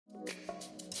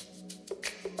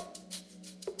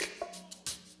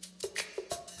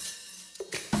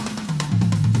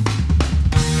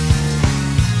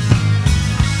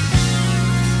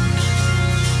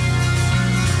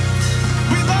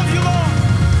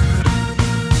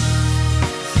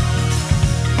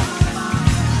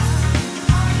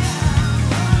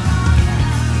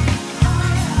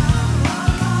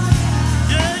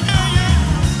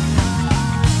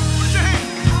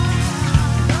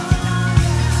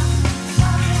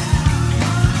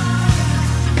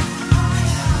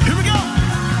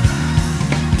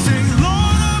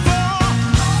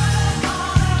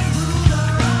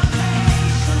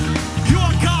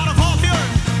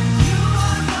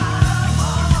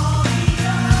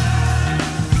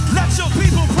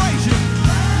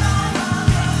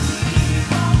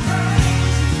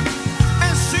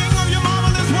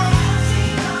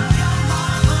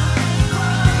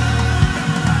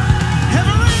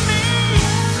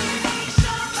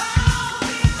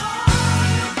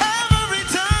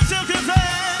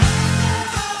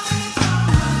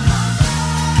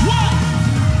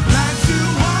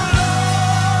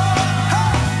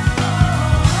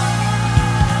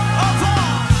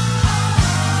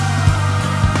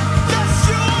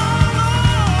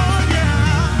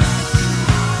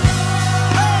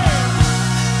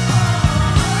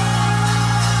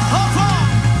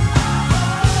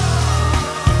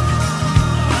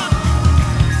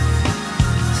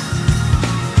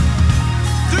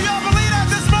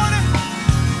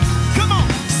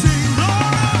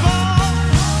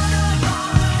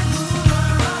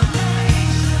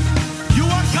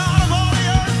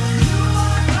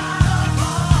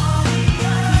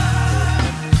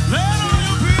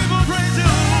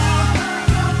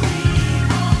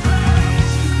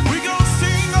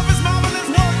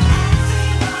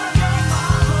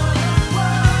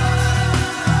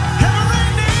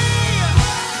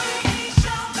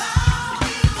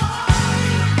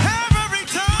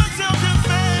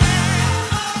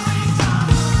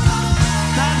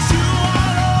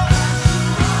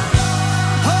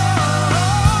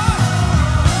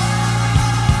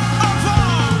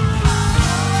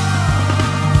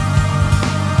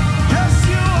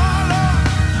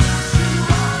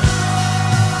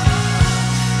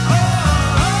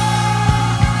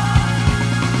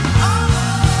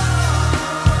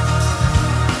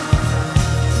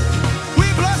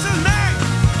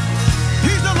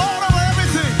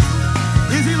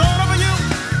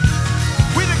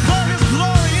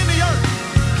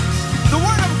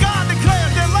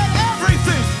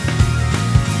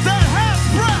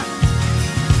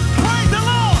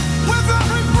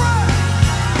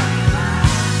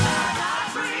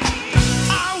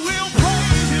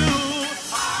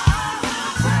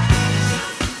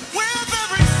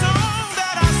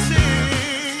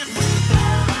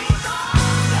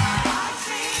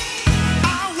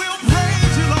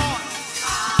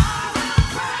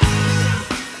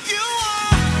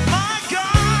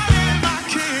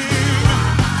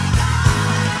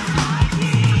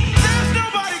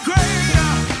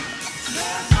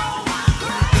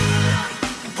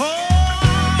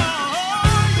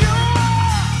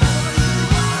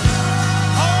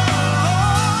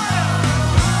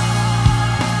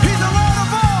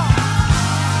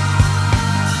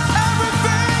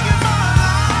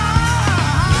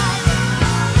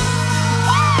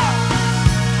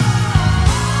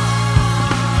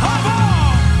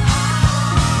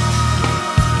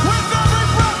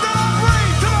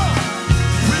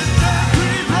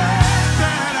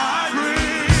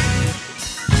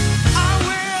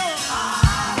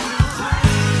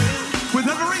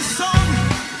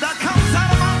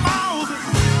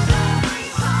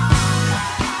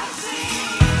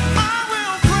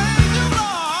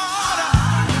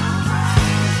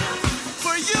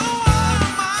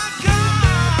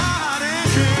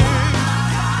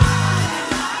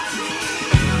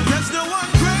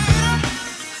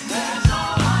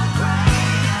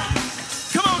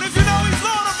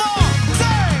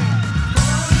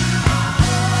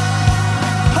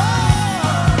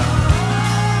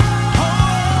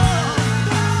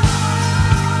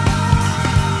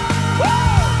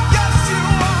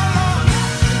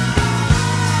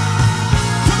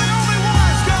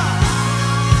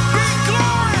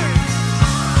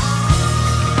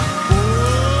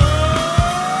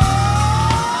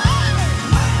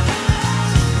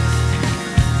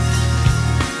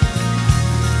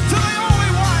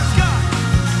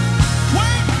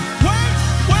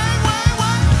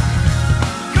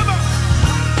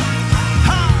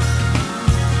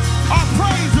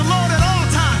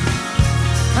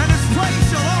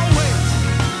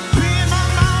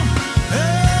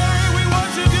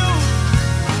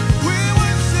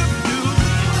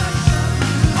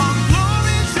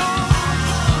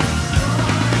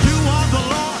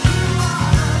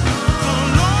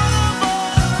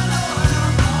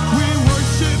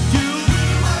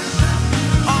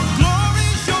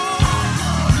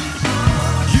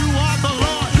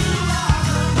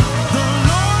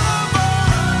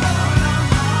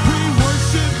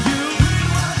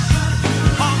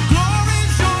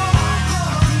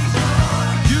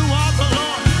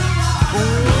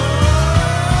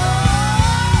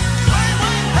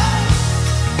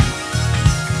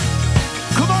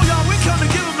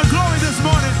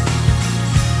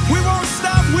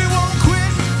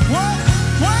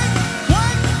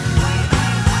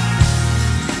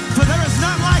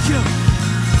one like him.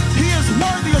 He is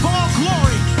worthy of all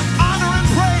glory, honor, and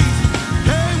praise.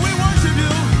 Hey, we worship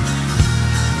you.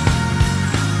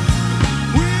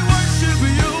 We worship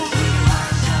you.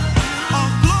 Our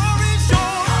glory's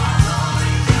yours.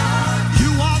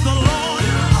 You are the Lord,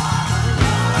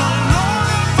 the Lord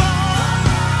of all.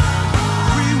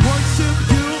 We worship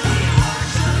you.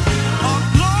 Our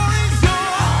glory's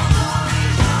yours.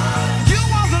 You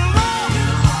are the Lord,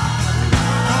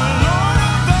 the Lord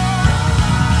of all.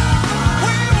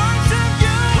 We worship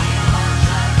you.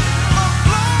 Our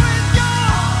glory's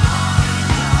yours.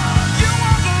 You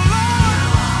are the Lord,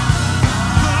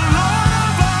 the Lord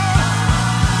of all.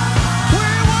 We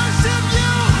worship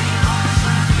you.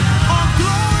 Our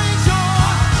glory's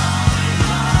yours.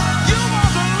 You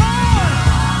are the Lord,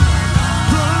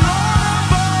 the Lord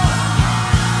of all.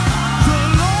 The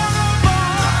Lord of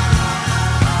all.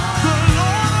 The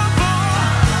Lord of all.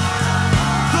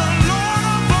 The Lord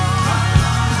of all.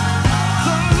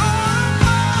 The Lord of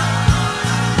all.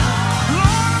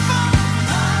 Lord of all.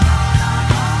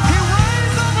 He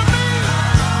reigns over me.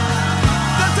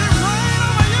 Does he reign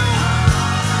over you?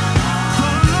 The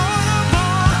Lord of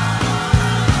all.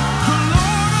 The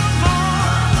Lord of all.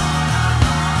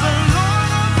 The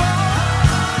Lord of all.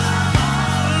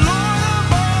 Lord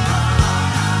of all.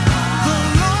 The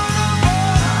Lord of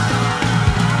all.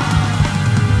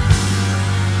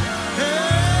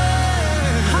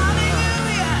 Hey.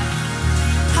 Hallelujah.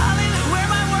 Hallelujah. Where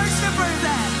my worshipers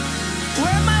at?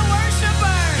 Where my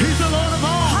worshipers? He's the Lord of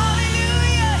all.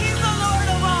 Hallelujah. He's the Lord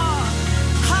of all.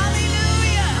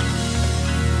 Hallelujah.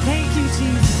 Thank you,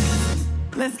 Jesus.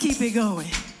 Let's keep it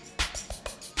going.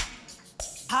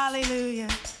 Hallelujah.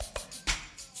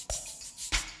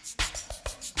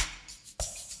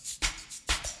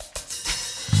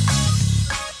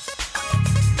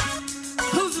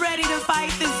 Who's ready to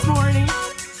fight this morning?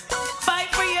 Fight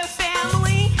for your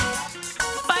family.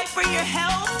 Fight for your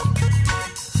health.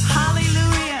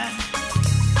 Hallelujah.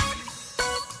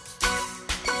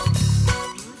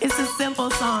 It's a simple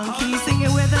song. Can you sing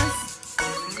it with us?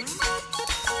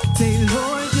 Say,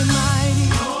 Lord, you're mighty.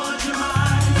 Lord, you're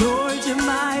mighty. Lord, you're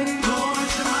mighty. Lord,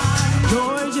 you're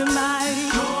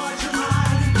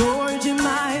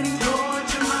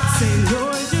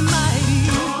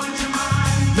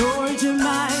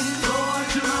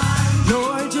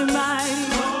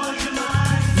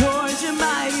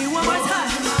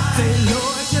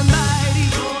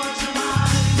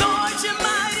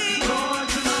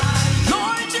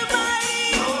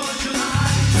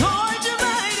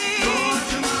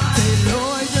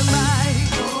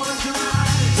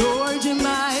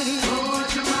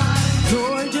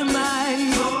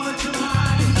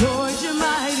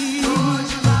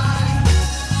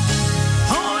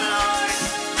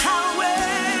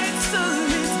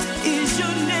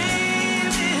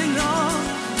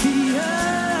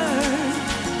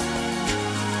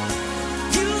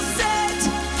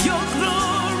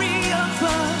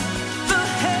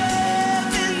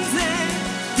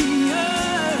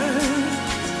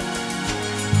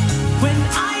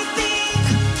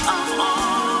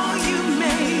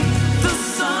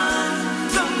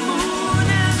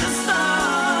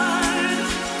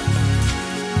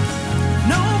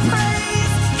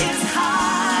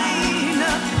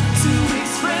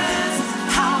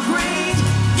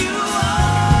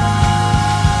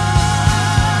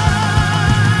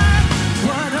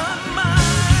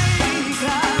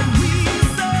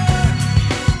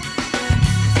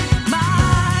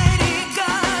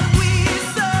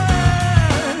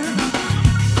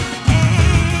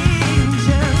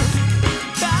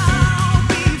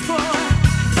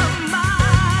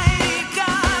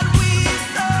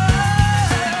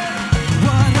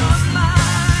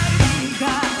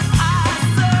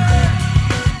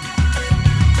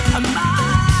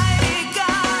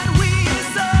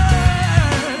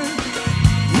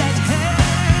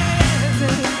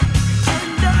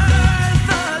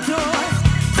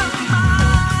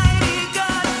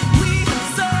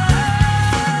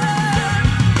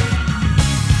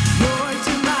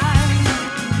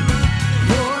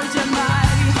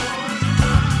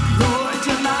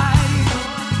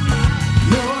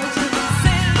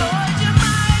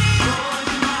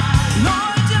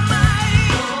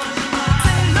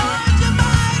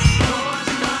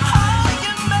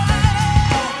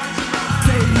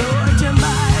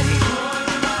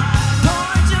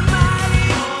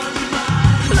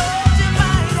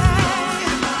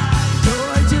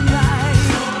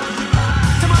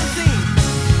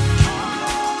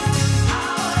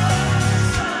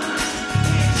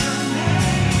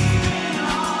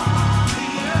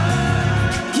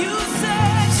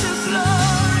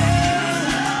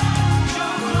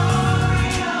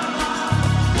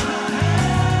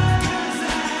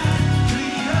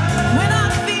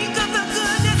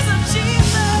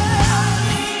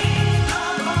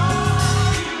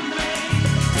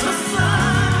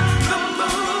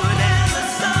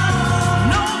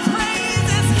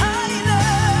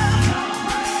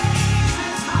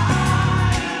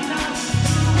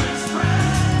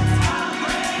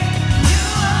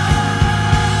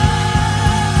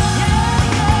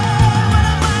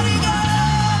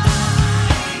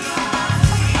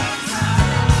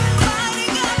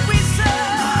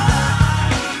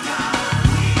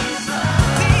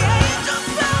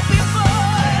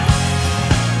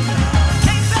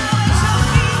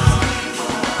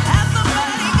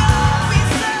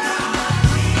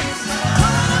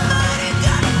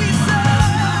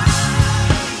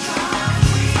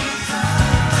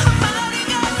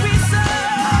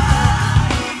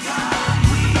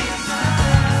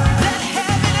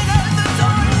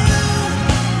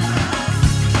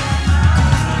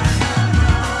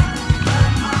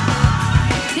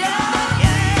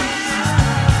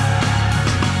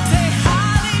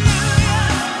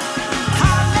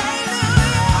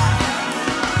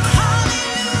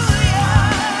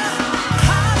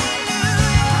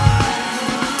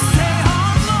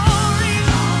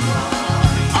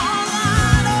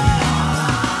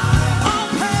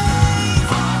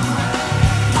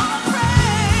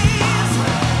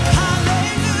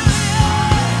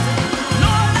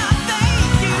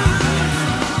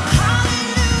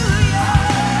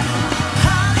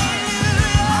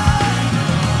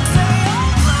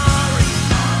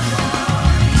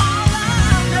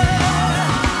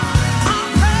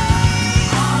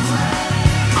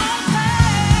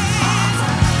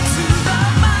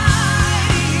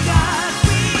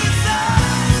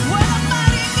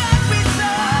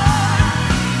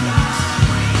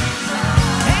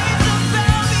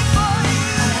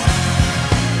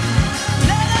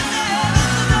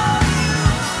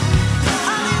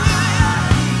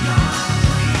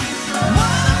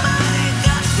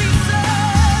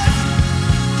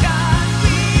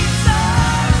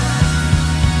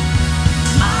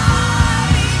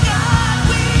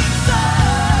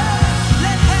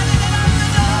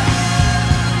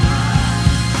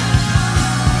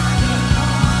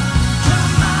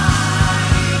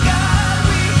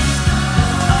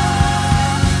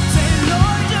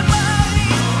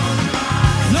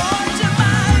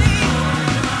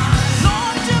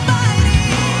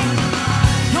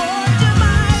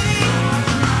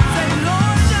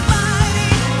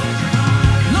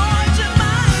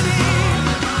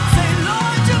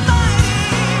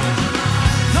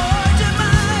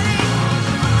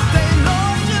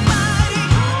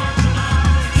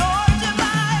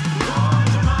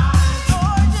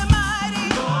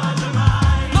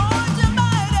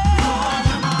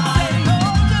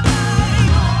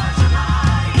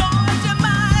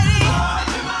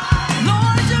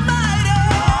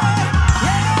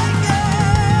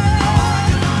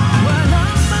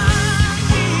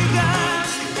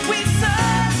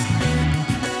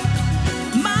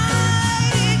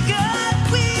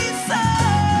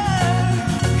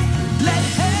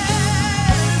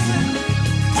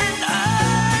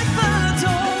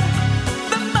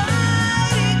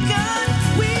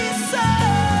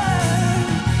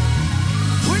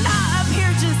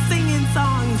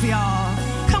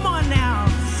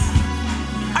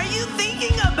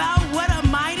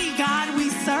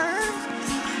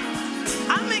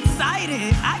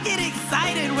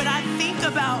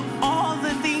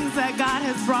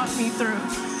brought me through.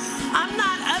 I'm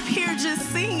not up here just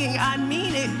singing. I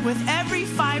mean it with every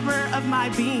fiber of my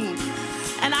being.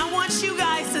 And I want you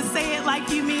guys to say it like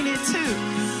you mean it too.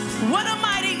 What a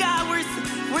mighty God.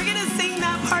 We're going to sing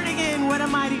that part again. What a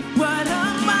mighty God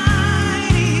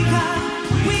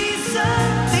we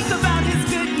serve. Think about his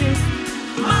goodness.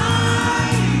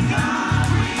 Mighty God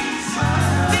we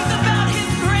serve. Think about his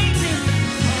greatness.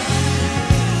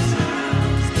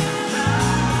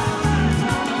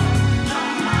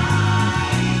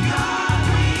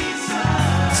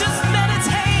 Just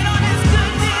meditate on his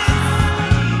goodness.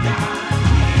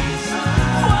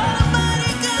 What a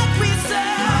mighty God we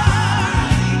serve.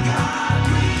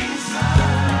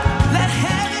 Let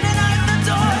heaven and earth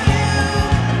adore you.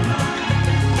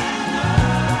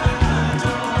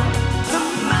 The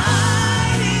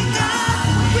mighty God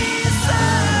we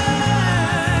serve.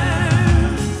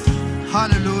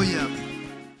 Hallelujah.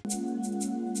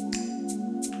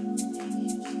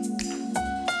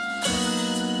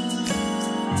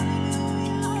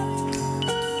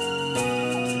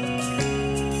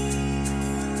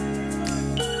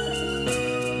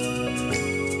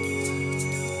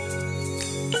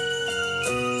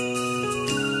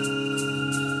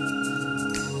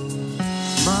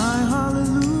 My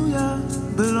hallelujah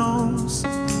belongs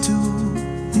to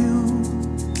you.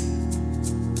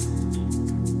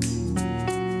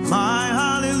 My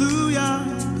hallelujah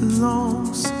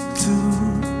belongs to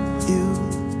you.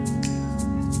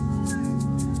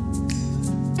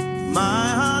 My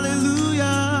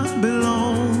hallelujah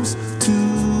belongs to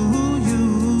you.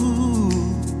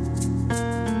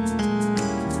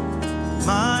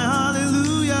 My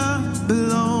hallelujah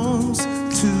belongs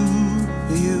to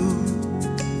you.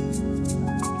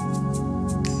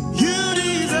 You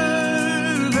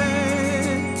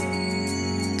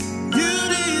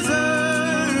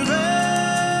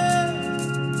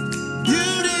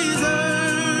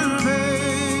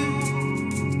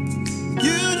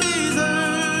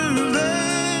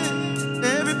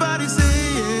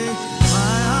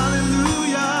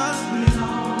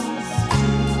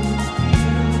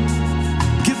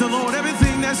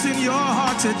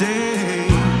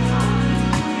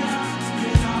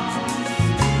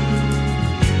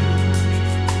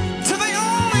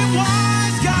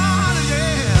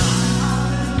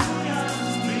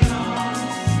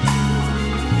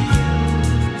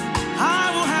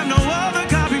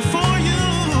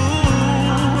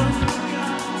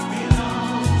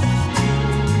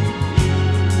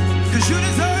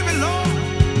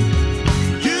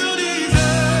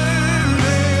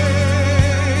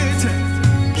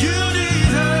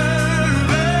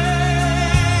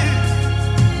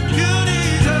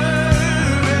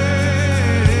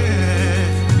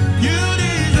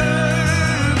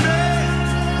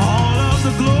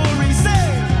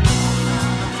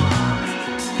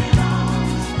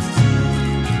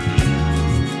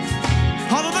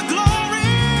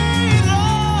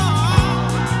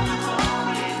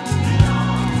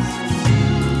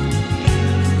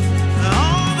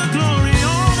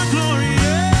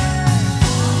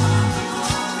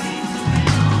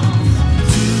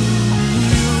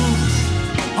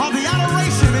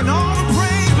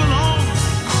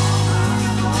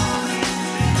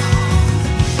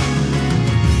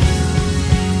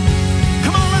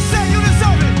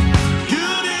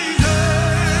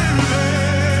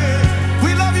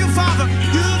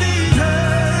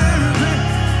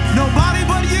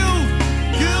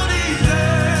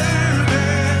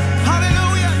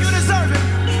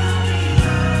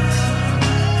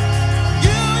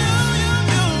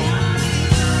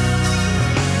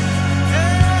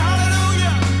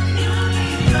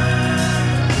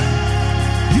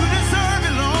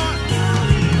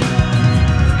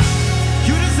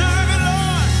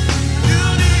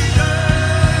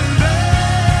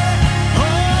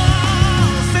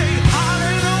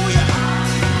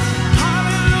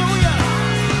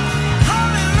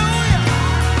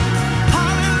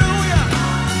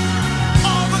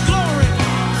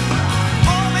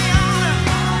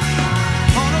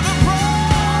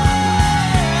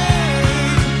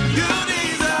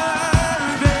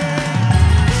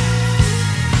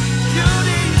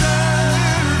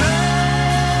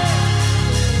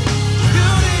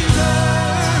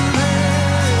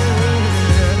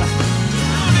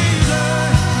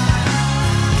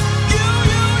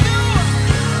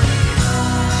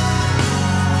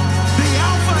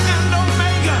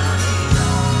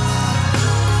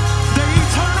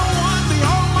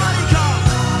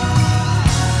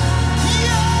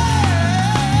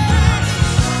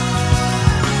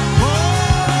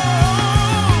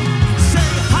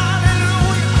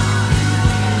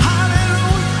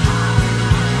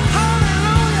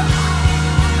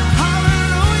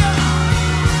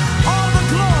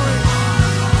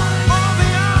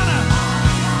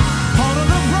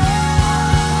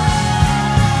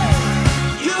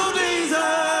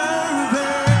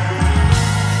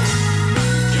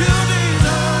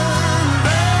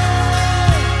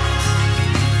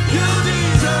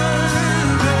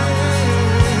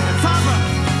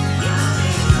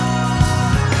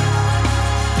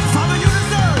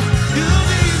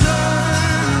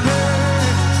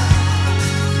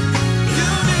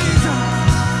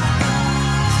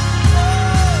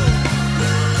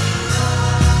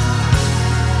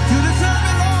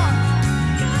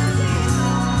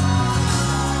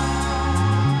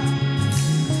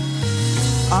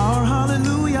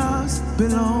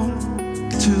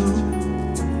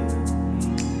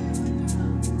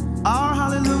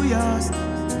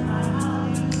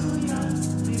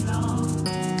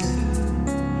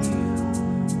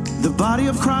The body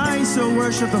of Christ, so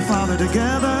worship the Father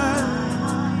together.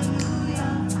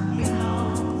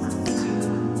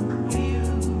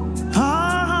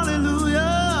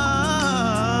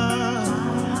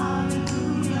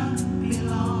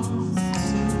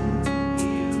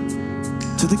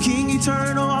 To the King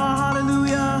eternal, our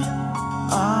hallelujah,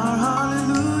 our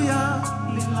hallelujah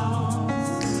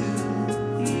belongs to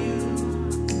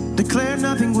you. Declare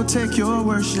nothing will take your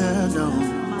worship,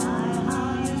 no.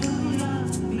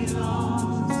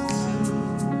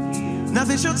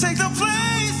 Nothing shall take the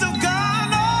place of God,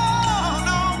 no,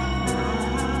 no.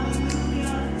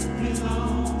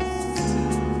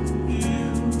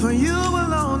 For you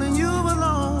alone and you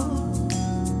alone,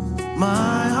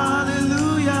 my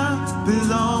hallelujah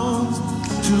belongs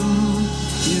to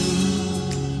you.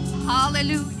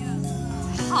 Hallelujah.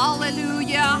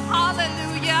 Hallelujah.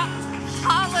 Hallelujah.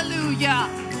 Hallelujah.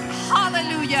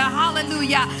 Hallelujah.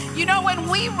 Hallelujah. You know, when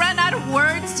we run out of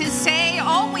words to say,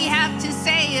 all we have to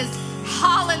say is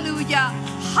hallelujah.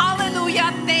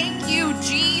 Hallelujah. Thank you,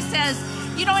 Jesus.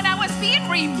 You know, and I was being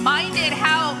reminded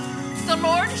how the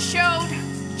Lord showed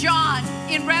John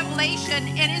in Revelation,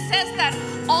 and it says that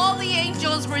all the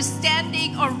angels were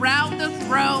standing around the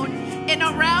throne and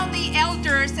around the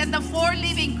elders and the 4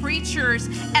 living creatures,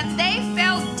 and they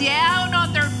fell down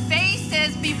on their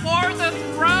faces before the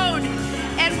throne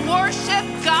and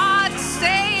worshiped God,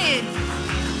 saying,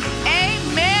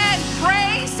 Amen.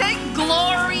 Praise and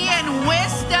glory and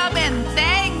wisdom and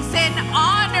thanks and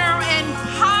honor and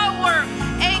power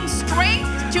and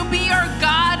strength to be our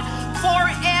God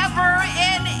forever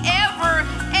and ever.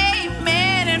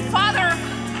 Amen. And Father,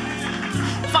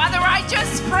 I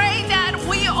just pray that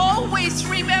we always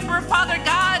remember, Father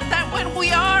God, that when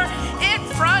we are in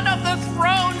front of the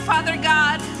throne, Father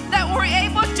God, that we're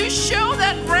able to show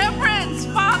that reverence,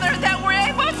 Father, that we're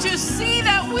able to see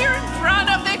that we're in front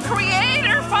of the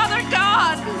Creator, Father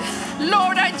God.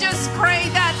 Lord, I just pray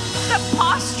that the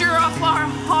posture of our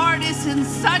heart is in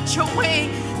such a way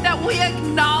that we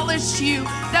acknowledge you,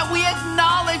 that we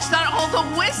acknowledge that all the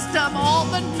wisdom, all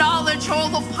the knowledge, all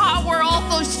the power, all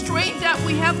the strength that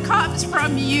we have comes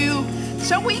from you.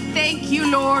 So we thank you,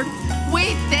 Lord.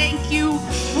 We thank you,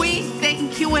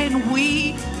 and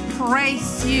we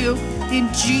praise you in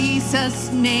Jesus'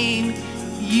 name.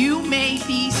 You may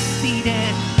be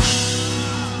seated.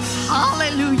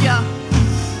 Hallelujah.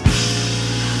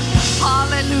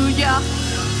 Hallelujah.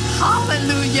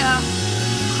 Hallelujah.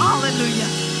 Hallelujah.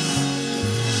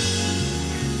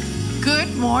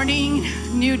 Good morning,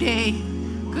 New Day.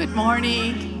 Good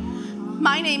morning.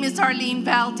 My name is Arlene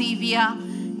Valdivia,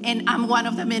 and I'm one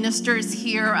of the ministers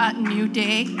here at New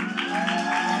Day.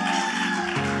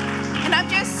 And I'm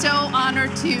just so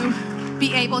honored to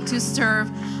be able to serve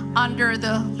under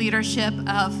the leadership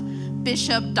of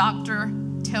Bishop Dr.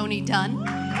 Tony Dunn.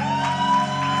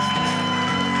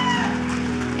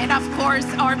 And of course,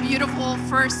 our beautiful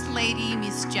First Lady,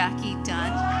 Miss Jackie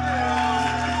Dunn.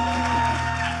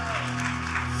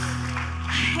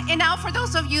 And now for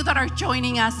those of you that are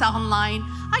joining us online,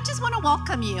 I just want to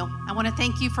welcome you. I want to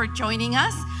thank you for joining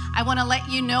us. I want to let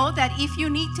you know that if you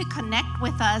need to connect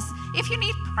with us, if you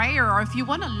need prayer, or if you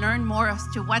want to learn more as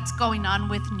to what's going on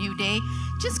with New Day,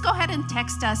 just go ahead and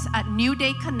text us at New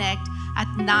Day Connect at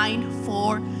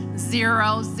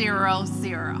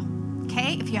 94000.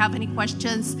 Okay? If you have any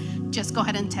questions, just go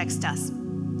ahead and text us.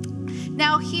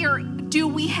 Now here, do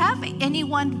we have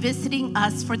anyone visiting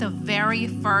us for the very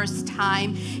first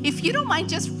time? If you don't mind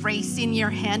just raising your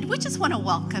hand, we just want to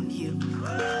welcome you.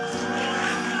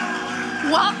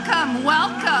 Welcome,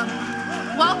 welcome,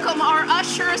 welcome. Our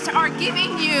ushers are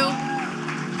giving you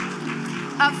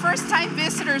a first-time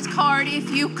visitor's card.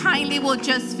 If you kindly will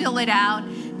just fill it out.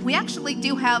 We actually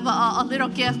do have a little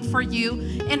gift for you.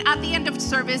 And at the end of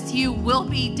service, you will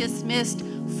be dismissed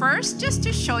first, just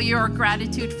to show your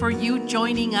gratitude for you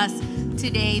joining us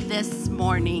today, this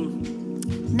morning.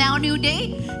 Now, New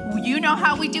Day, you know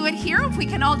how we do it here. If we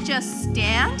can all just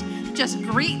stand, just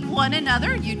greet one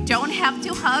another. You don't have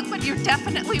to hug, but you're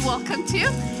definitely welcome to.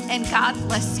 And God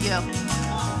bless you.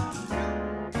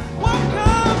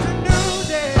 Welcome to New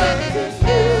Day.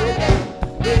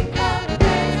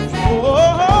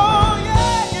 Oh,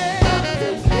 yeah, yeah.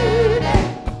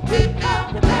 We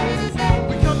come to lift Him up.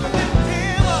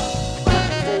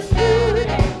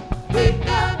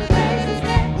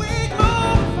 We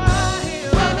glorify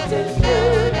Him.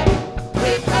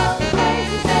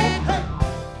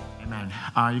 Amen.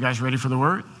 You guys ready for the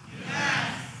word?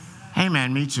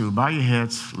 Amen. Me too. Bow your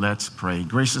heads. Let's pray.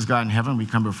 Gracious God in heaven, we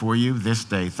come before you this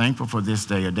day, thankful for this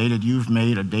day, a day that you've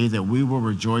made, a day that we will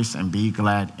rejoice and be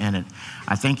glad in it.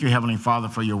 I thank you, Heavenly Father,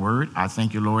 for your word. I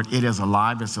thank you, Lord. It is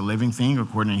alive. It's a living thing,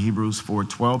 according to Hebrews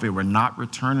 4:12. It will not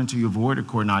return unto you void,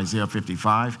 according to Isaiah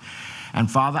 55.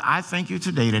 And Father, I thank you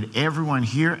today that everyone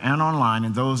here and online,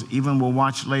 and those even will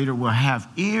watch later, will have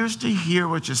ears to hear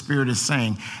what your Spirit is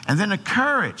saying, and then the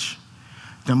courage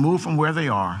to move from where they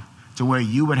are to where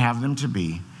you would have them to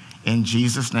be. In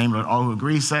Jesus' name, Lord, all who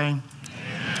agree say,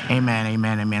 amen,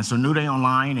 amen, amen. So New Day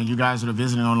Online, and you guys that are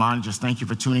visiting online, just thank you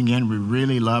for tuning in. We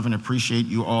really love and appreciate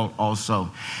you all also.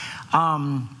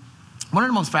 One of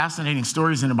the most fascinating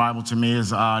stories in the Bible to me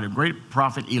is the great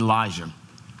prophet Elijah.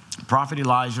 Prophet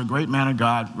Elijah, great man of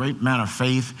God, great man of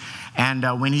faith. And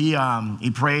when he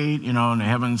prayed, and the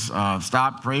heavens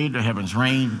stopped, prayed, the heavens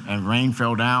rained, and rain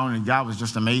fell down, and God was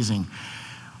just amazing.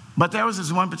 But there was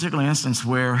this one particular instance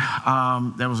where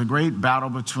there was a great battle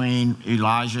between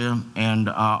Elijah and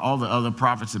all the other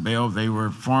prophets of Baal. They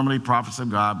were formerly prophets of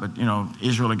God, but,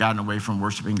 Israel had gotten away from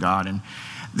worshiping God. And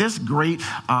this great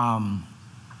battle,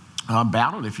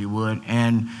 if you would,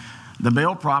 and the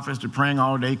Baal prophets were praying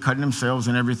all day, cutting themselves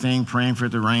and everything, praying for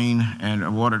it to rain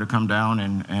and water to come down,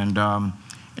 and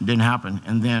it didn't happen.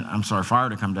 And then, fire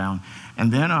to come down.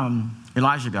 And then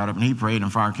Elijah got up and he prayed,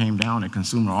 and fire came down and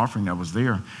consumed the offering that was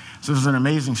there. So this is an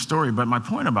amazing story. But my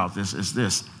point about this is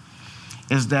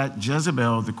that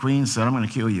Jezebel, the queen, said, I'm going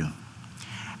to kill you.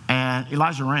 And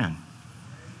Elijah ran.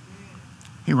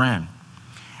 He ran.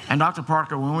 And Dr.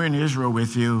 Parker, when we were in Israel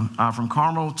with you, from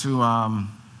Carmel to, oh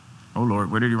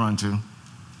Lord, where did he run to?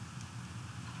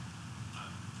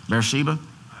 Beersheba?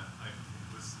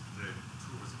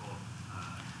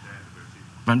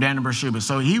 From Dan to Beersheba.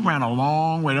 So he ran a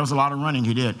long way. There was a lot of running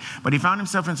he did. But he found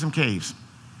himself in some caves.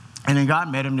 And then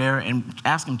God met him there and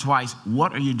asked him twice,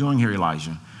 what are you doing here,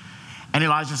 Elijah? And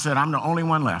Elijah said, I'm the only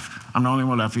one left. I'm the only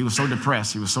one left. He was so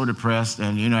depressed.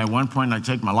 And, at one point, I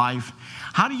take my life.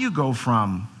 How do you go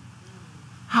from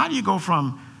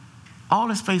all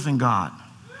this faith in God,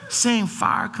 seeing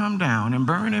fire come down and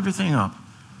burn everything up,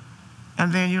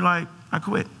 and then you're like, I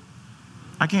quit.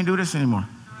 I can't do this anymore.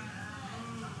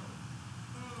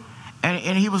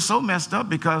 And he was so messed up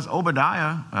because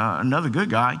Obadiah, another good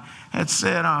guy, had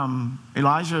said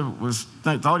Elijah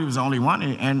thought he was the only one.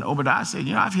 And Obadiah said,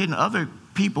 I've hidden other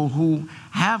people who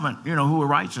haven't, who are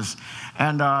righteous,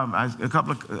 and a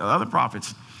couple of other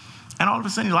prophets. And all of a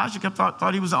sudden, Elijah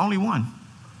thought he was the only one.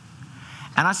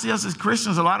 And I see us as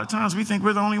Christians, a lot of times we think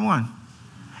we're the only one.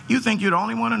 You think you're the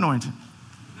only one anointed.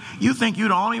 You think you're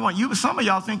the only one. Some of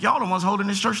y'all think y'all the ones holding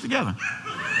this church together.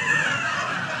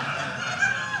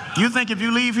 You think if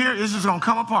you leave here, it's just going to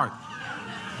come apart.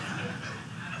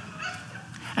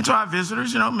 And to our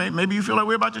visitors, maybe you feel like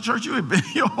we're about your church. You're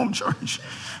your home church.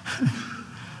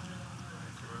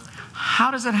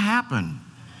 How does it happen?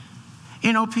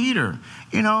 Peter,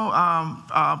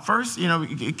 first,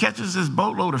 he catches this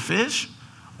boatload of fish.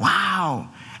 Wow.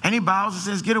 And he bows and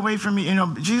says, get away from me.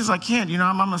 Jesus, I can't.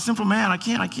 I'm a sinful man. I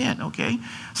can't. Okay.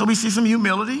 So we see some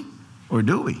humility, or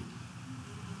do we?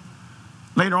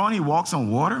 Later on, he walks on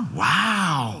water.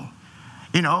 Wow.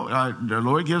 The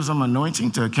Lord gives them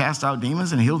anointing to cast out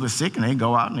demons and heal the sick, and they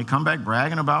go out and they come back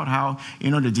bragging about how,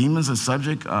 the demons are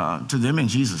subject to them in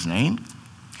Jesus' name.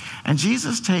 And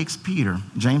Jesus takes Peter,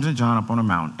 James, and John up on a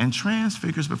mountain and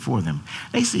transfigures before them.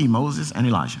 They see Moses and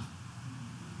Elijah.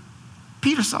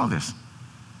 Peter saw this.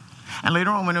 And later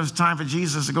on, when it was time for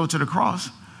Jesus to go to the cross,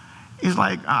 he's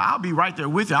like, I'll be right there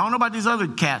with you. I don't know about these other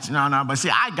cats. No, but see,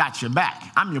 I got your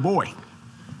back. I'm your boy.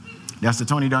 That's the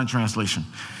Tony Dunn translation.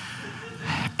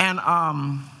 And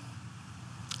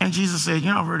Jesus said,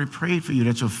 I've already prayed for you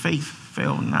that your faith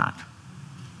fail not.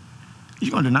 You're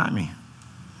going to deny me.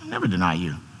 I'll never deny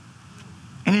you.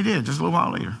 And he did, just a little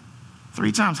while later.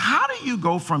 3 times. How do you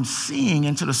go from seeing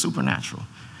into the supernatural,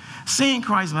 seeing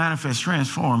Christ manifest,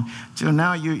 transform, till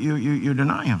now you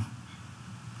deny him?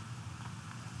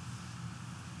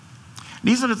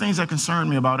 These are the things that concern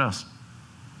me about us.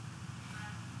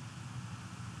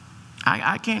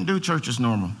 I can't do church as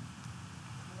normal.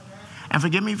 And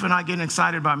forgive me for not getting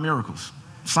excited about miracles,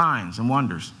 signs, and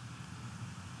wonders.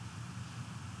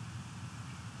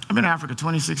 I've been to Africa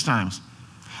 26 times.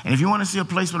 And if you want to see a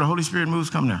place where the Holy Spirit moves,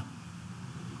 come there.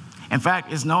 In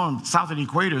fact, it's known south of the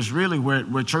equator is really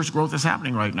where church growth is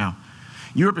happening right now.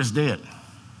 Europe is dead.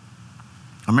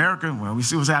 America, well, we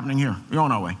see what's happening here. We're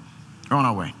on our way. We're on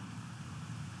our way.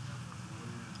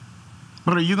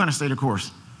 But are you going to stay the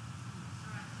course?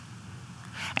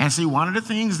 And see, one of the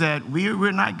things that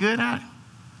we're not good at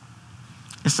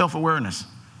is self-awareness.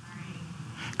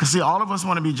 Because see, all of us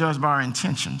want to be judged by our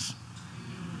intentions.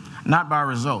 not by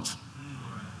results.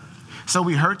 So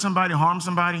we hurt somebody, harm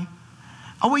somebody.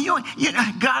 Oh, well, you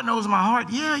God knows my heart.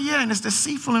 Yeah, and it's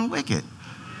deceitful and wicked.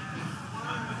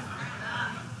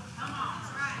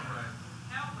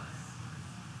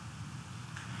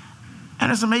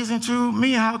 And it's amazing to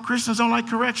me how Christians don't like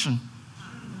correction.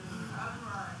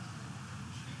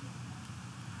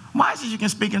 Why is it you can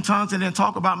speak in tongues and then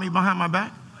talk about me behind my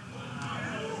back?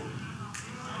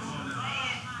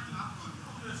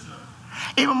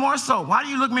 Even more so, why do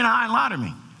you look me in the eye and lie to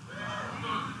me?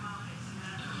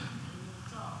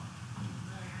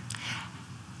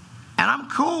 And I'm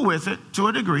cool with it to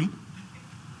a degree.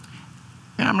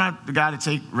 And I'm not the guy to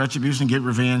take retribution, get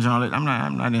revenge and all that. I'm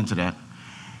not into that.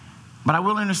 But I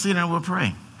will intercede and I will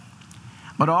pray.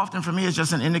 But often for me, it's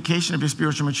just an indication of your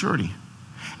spiritual maturity.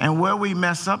 And where we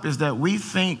mess up is that we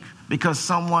think because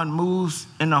someone moves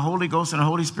in the Holy Ghost and the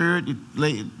Holy Spirit, you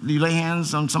lay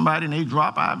hands on somebody and they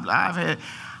drop. I've had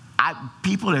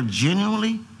people have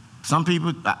genuinely, some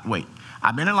people,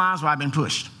 I've been in lines where I've been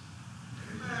pushed.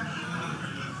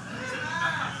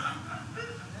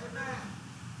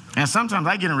 And sometimes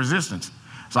I get in resistance.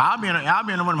 So I'll be in one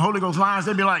of them Holy Ghost lines,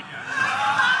 they'd be like,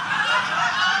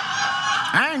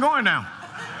 I ain't going down.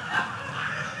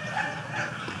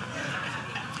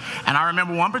 And I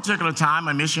remember one particular time,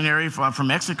 a missionary from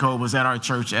Mexico was at our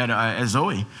church at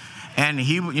Zoe. And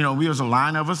we was a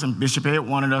line of us, and Bishop Ed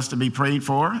wanted us to be prayed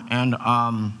for. And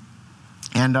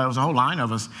there was a whole line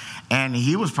of us. And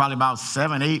he was probably about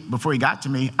 7, 8 before he got to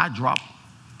me. I dropped.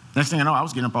 Next thing I know, I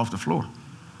was getting up off the floor.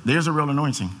 There's a real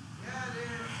anointing.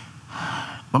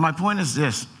 But my point is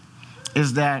this,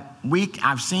 is that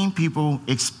I've seen people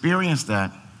experience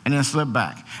that and then slip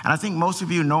back. And I think most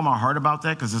of you know my heart about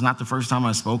that because it's not the first time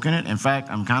I've spoken it. In fact,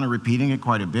 I'm kind of repeating it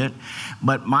quite a bit.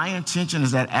 But my intention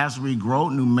is that as we grow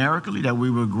numerically, that we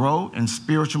will grow in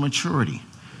spiritual maturity.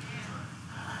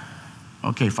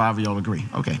 Okay, 5 of y'all agree.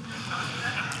 Okay.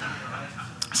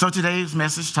 So today's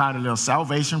message titled is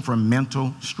Salvation from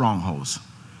Mental Strongholds.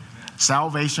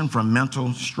 Salvation from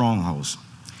Mental Strongholds.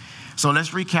 So let's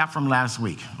recap from last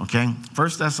week, okay? 1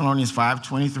 Thessalonians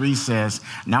 5:23 says,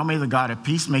 now may the God of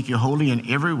peace make you holy in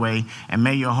every way, and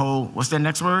may your whole, what's that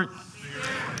next word? Spirit.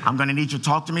 I'm going to need you to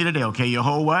talk to me today, okay? Your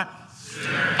whole what?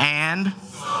 Spirit. And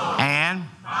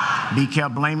be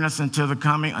kept blameless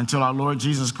until our Lord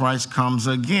Jesus Christ comes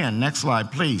again. Next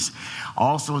slide, please.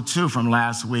 Also, too, from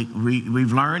last week,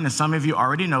 we've learned, and some of you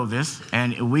already know this,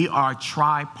 and we are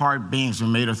tripart beings. We're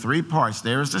made of 3 parts.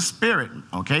 There's the spirit,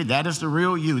 okay? That is the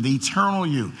real you, the eternal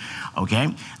you,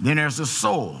 okay? Then there's the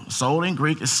soul. Soul in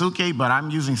Greek is suke, but I'm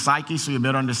using psyche, so you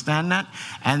better understand that.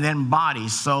 And then body.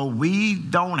 So we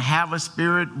don't have a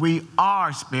spirit. We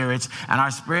are spirits. And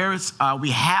our spirits,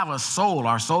 we have a soul.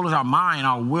 Our soul is our mind,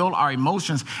 our will, our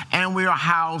emotions, and we are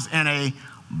housed in a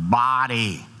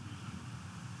body.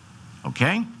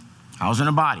 Okay? Housed in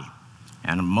a body.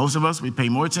 And most of us, we pay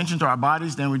more attention to our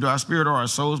bodies than we do our spirit or our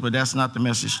souls, but that's not the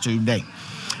message today.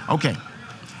 Okay.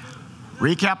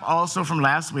 Recap also from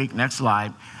last week. Next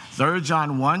slide. 3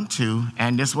 John 1:2,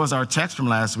 and this was our text from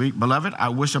last week. Beloved, I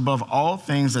wish above all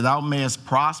things that thou mayest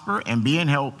prosper and be in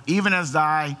health, even as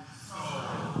thy soul,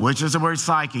 which is the word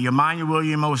psyche, your mind, your will,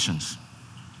 your emotions.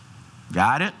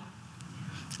 Got it?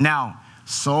 Now,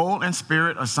 soul and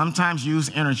spirit are sometimes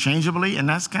used interchangeably, and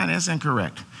that's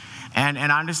incorrect. And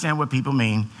I understand what people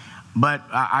mean, but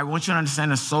I want you to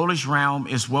understand the soulish realm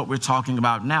is what we're talking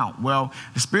about now. Well,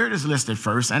 the spirit is listed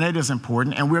first, and it is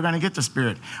important, and we're going to get the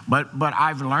spirit. But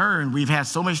I've learned we've had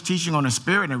so much teaching on the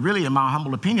spirit, and really, in my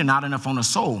humble opinion, not enough on the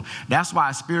soul. That's why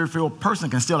a spirit-filled person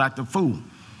can still act a fool.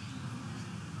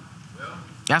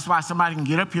 That's why somebody can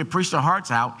get up here, preach their hearts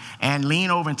out, and lean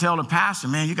over and tell the pastor,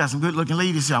 man, you got some good-looking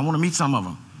ladies here. I want to meet some of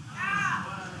them.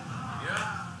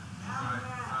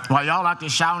 While y'all out there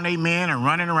shouting amen and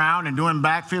running around and doing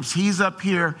backflips, he's up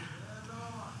here.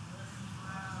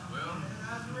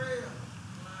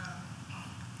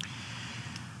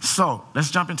 So let's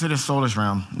jump into this soulish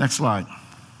realm. Next slide.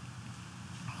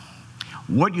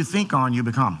 What you think on, you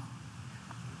become.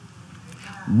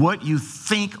 What you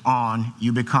think on,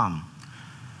 you become.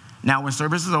 Now, when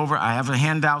service is over, I have the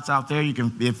handouts out there. You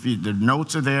can, the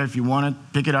notes are there. If you want to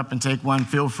pick it up and take one,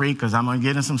 feel free, because I'm going to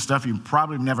get in some stuff you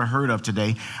probably never heard of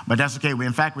today. But that's okay.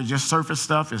 In fact, we just surface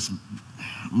stuff. It's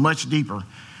much deeper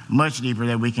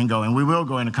that we can go. And we will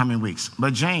go in the coming weeks.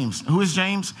 But James, who is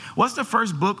James? What's the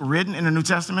first book written in the New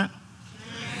Testament?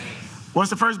 James. What's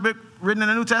the first book written in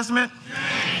the New Testament?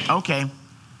 James. Okay.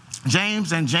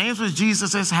 James, and James was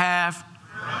Jesus' half.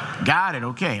 Got it.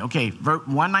 Okay. Verse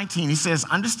 119, he says,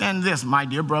 understand this, my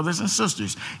dear brothers and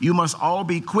sisters. You must all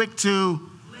be quick to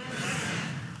listen.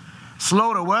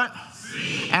 Slow to what?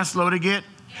 Speak. And slow to get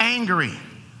angry.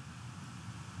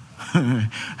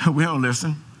 We don't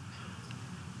listen.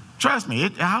 Trust me,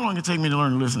 how long it take me to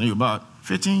learn to listen to you? About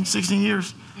 15, 16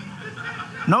 years?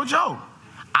 No joke.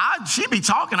 She be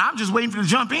talking, I'm just waiting for her to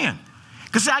jump in.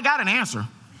 Because see, I got an answer. And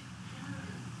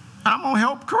I'm going to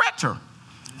help correct her.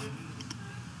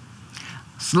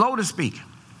 Slow to speak.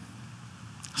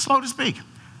 Slow to speak.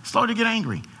 Slow to get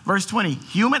angry. Verse 20,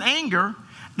 human anger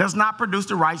does not produce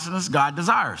the righteousness God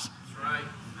desires. That's right.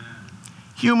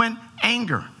 Human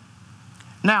anger.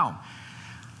 Now,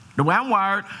 the way I'm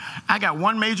wired, I got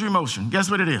one major emotion. Guess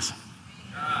what it is?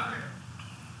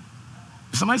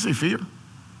 Somebody say fear.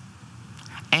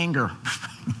 Anger.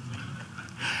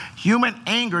 Human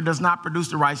anger does not produce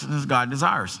the righteousness God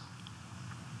desires.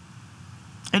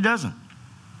 It doesn't.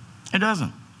 It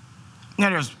doesn't. Now,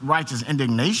 there's righteous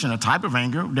indignation, a type of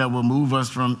anger that will move us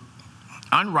from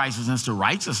unrighteousness to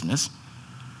righteousness.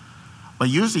 But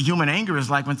usually human anger is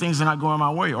like when things are not going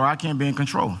my way, or I can't be in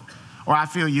control, or I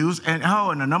feel used. And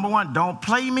the number one, don't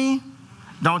play me.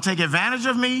 Don't take advantage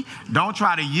of me. Don't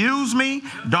try to use me.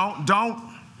 Don't.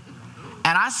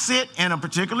 And I sit in a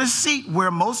particular seat where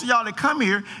most of y'all that come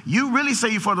here, you really say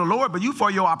you for the Lord, but you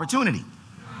for your opportunity.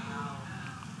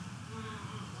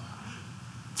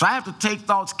 So I have to take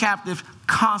thoughts captive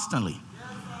constantly.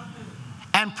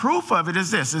 And proof of it is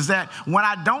this, is that when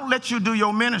I don't let you do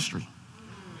your ministry,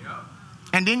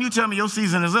 and then you tell me your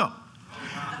season is up.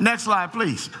 Next slide,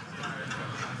 please.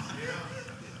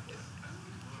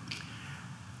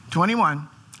 21.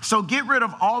 So get rid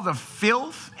of all the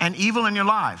filth and evil in your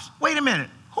lives. Wait a minute.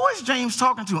 Who is James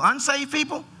talking to? Unsaved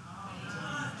people?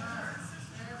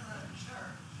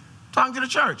 Talking to the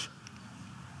church.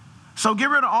 So get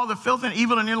rid of all the filth and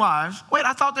evil in your lives. Wait,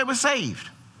 I thought they were saved.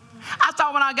 I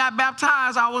thought when I got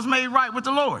baptized, I was made right with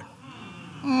the Lord.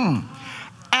 And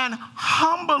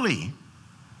humbly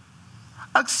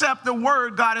accept the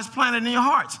word God has planted in your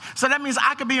hearts. So that means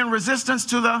I could be in resistance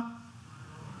to the,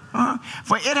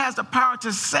 for it has the power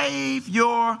to save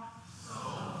your soul,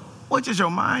 which is your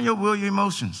mind, your will, your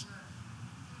emotions.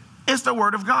 It's the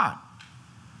word of God.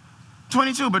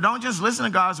 22, but don't just listen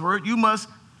to God's word. You must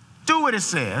do what it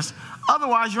says.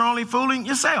 Otherwise, you're only fooling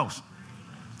yourselves.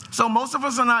 So most of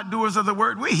us are not doers of the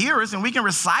word. We're hearers and we can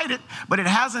recite it, but it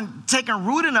hasn't taken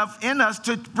root enough in us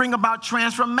to bring about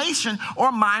transformation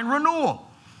or mind renewal.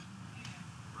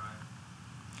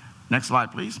 Next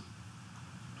slide, please.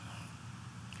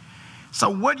 So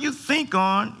what you think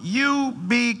on, you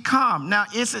become. Now,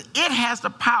 it has the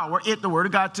power, the word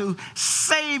of God, to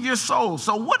save your soul.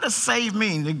 So what does save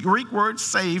mean? The Greek word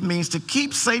save means to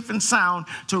keep safe and sound,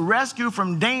 to rescue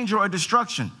from danger or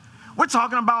destruction. We're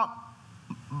talking about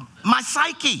my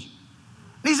psyche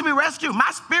needs to be rescued.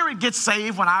 My spirit gets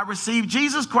saved when I receive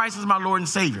Jesus Christ as my Lord and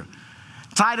Savior.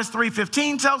 Titus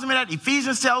 3:15 tells me that.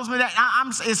 Ephesians tells me that.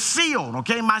 It's sealed,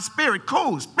 okay? My spirit,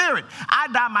 spirit. I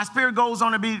die, my spirit goes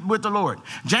on to be with the Lord.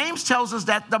 James tells us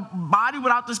that the body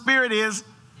without the spirit is.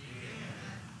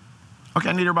 Okay,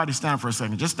 I need everybody to stand for a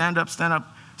second. Just stand up, stand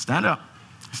up, stand up,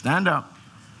 stand up.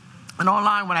 And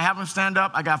online, when I have them stand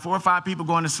up, I got 4 or 5 people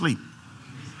going to sleep.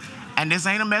 And this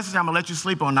ain't a message I'm going to let you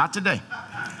sleep on. Not today.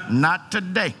 Not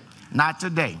today. Not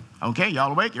today. Okay,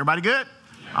 y'all awake? Everybody good?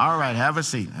 All right, have a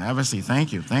seat. Have a seat.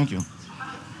 Thank you. Thank you.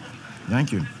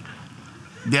 Thank you.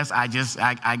 Yes, I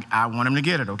want him to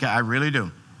get it, okay? I really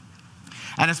do.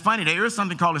 And it's funny, there is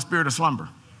something called the spirit of slumber.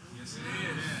 Yes, it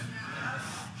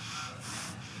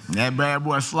is. That bad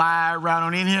boy slide right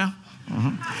on in here.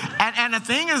 And the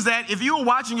thing is that if you were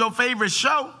watching your favorite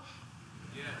show,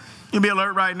 you'll be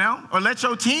alert right now. Or let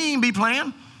your team be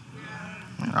playing.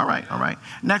 All right, all right.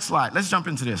 Next slide. Let's jump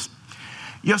into this.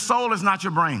 Your soul is not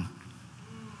your brain.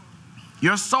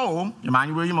 Your soul, your mind,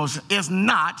 your will, your emotion, is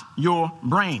not your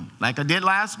brain. Like I did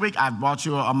last week, I brought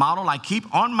you a model I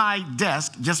keep on my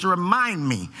desk just to remind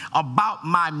me about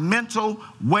my mental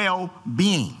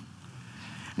well-being.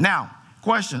 Now,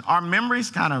 question, are memories,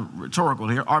 kind of rhetorical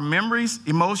here, are memories,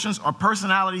 emotions, or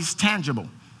personalities tangible?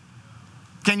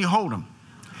 Can you hold them?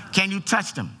 Can you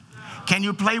touch them? Can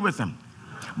you play with them?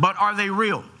 But are they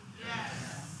real?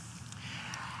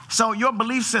 So your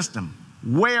belief system,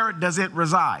 where does it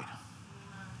reside?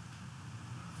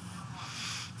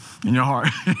 In your heart.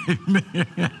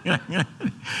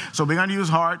 So we're going to use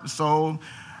heart, soul,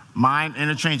 mind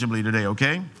interchangeably today,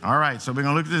 okay? All right, so we're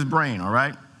going to look at this brain, all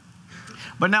right?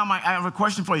 But now I have a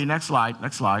question for you. Next slide,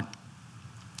 next slide.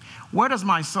 What does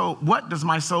my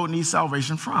soul need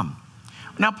salvation from?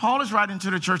 Now, Paul is writing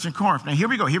to the church in Corinth. Now, here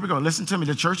we go. Listen to me.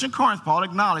 The church in Corinth, Paul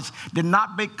acknowledged, did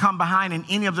not come behind in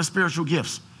any of the spiritual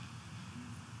gifts.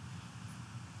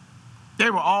 They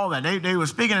were all that. They were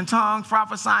speaking in tongues,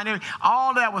 prophesying.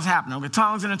 All that was happening. Okay,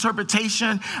 tongues and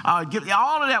interpretation. All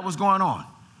of that was going on.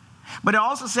 But it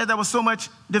also said there was so much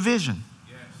division.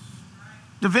 Yes.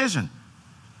 Division.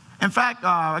 In fact,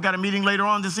 I got a meeting later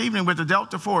on this evening with the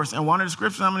Delta Force, and one of the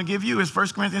scriptures I'm going to give you is 1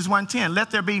 Corinthians 1:10. Let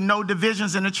there be no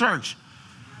divisions in the church.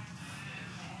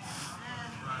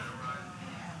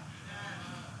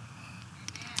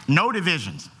 No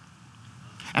divisions.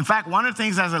 In fact, one of the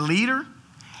things as a leader,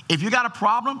 if you got a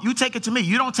problem, you take it to me.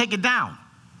 You don't take it down.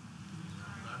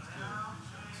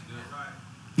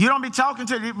 You don't be talking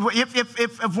to,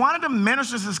 if one of the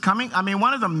ministers is coming,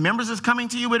 one of the members is coming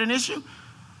to you with an issue,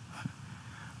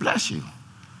 bless you.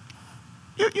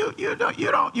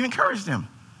 You encourage them.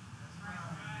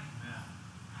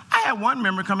 I had one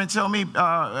member come and tell me,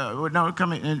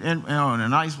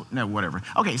 whatever.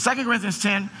 Okay, 2 Corinthians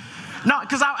 10. No,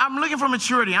 because I'm looking for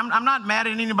maturity. I'm not mad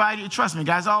at anybody. Trust me,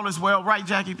 guys, all is well. Right,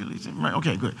 Jackie?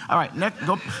 Okay, good. All right, next,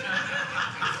 go.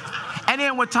 And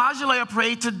then what Tajalea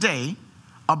prayed today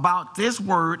about this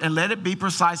word and let it be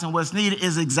precise and what's needed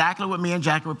is exactly what me and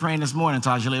Jackie were praying this morning.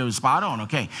 Tajalea was spot on,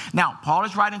 okay. Now, Paul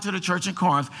is writing to the church in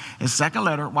Corinth. His second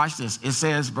letter, watch this. It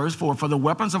says, verse 4, for the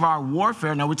weapons of our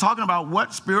warfare. Now, we're talking about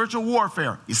what? Spiritual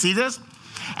warfare. You see this?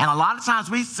 And a lot of times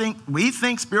we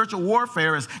think spiritual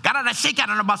warfare is,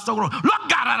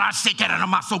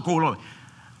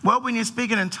 well, when you're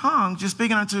speaking in tongues, you're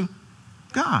speaking unto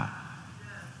God.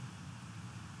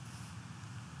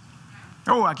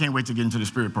 Oh, I can't wait to get into the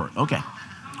spirit part. Okay.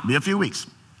 Be a few weeks.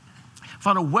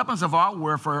 For the weapons of our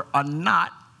warfare are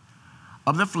not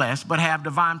of the flesh, but have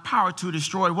divine power to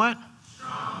destroy what?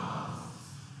 Strongholds.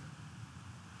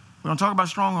 We're going to talk about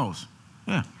strongholds.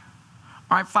 Yeah.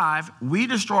 All right, 5, we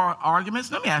destroy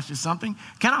arguments. Let me ask you something.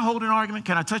 Can I hold an argument?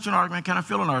 Can I touch an argument? Can I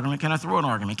feel an argument? Can I throw an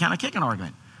argument? Can I kick an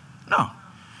argument? No.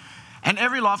 And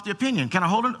every lofty opinion. Can I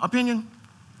hold an opinion?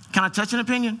 Can I touch an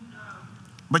opinion? No.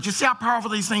 But you see how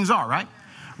powerful these things are, right?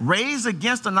 Raised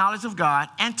against the knowledge of God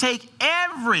and take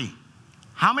every,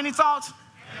 how many thoughts?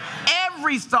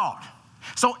 Every thought.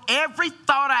 So every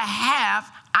thought I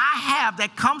have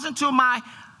that comes into my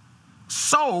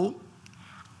soul,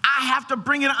 I have to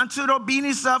bring it unto the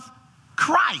obedience of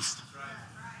Christ.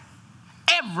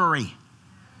 Every.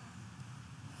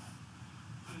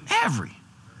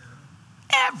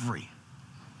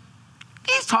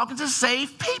 He's talking to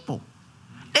saved people.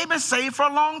 They've been saved for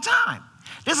a long time.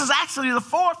 This is actually the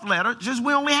 4th letter, just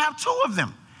we only have 2 of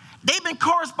them. They've been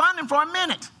corresponding for a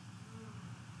minute.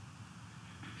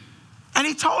 And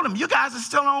he told them, you guys are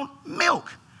still on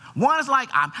milk. One is like,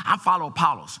 I follow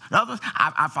Apollos. The other,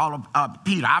 I follow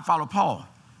Peter. I follow Paul.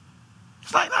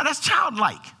 It's like, no, that's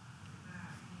childlike.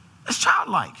 That's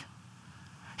childlike.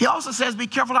 He also says, be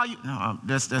careful how you, no,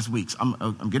 that's weeks. I'm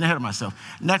getting ahead of myself.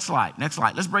 Next slide.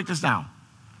 Let's break this down.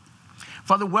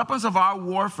 For the weapons of our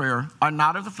warfare are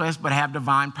not of the flesh, but have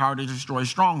divine power to destroy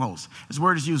strongholds. This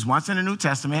word is used once in the New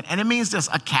Testament, and it means this,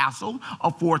 a castle,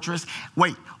 a fortress,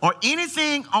 or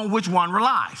anything on which one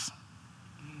relies.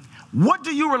 What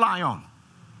do you rely on?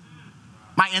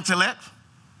 My intellect.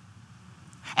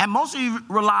 And most of you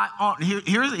rely on,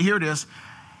 hear this,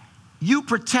 you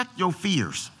protect your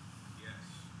fears. Yes.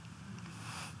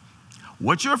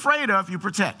 What you're afraid of, you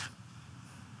protect.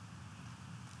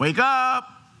 Wake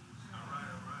up. All right.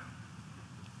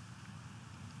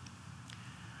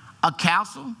 A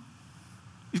castle,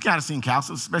 you've got to see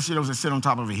castles, especially those that sit on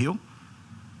top of a hill.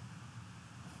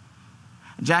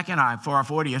 Jack and I, for our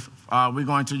 40th, we're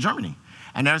going to Germany.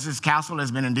 And there's this castle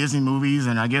that's been in Disney movies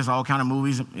and I guess all kind of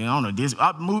movies,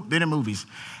 been in movies.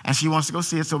 And she wants to go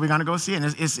see it, so we're going to go see it.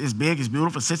 And it's big, it's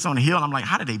beautiful, it sits on a hill. And I'm like,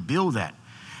 how did they build that?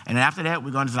 And then after that,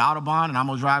 we're going to the Autobahn and I'm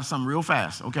going to drive something real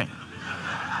fast. Okay.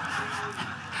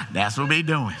 That's what we're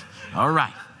doing. All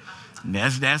right.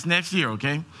 That's next year,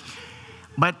 okay?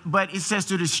 But it says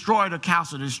to destroy the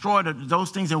castle, to destroy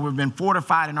those things that have been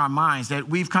fortified in our minds that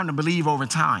we've come to believe over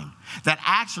time that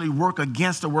actually work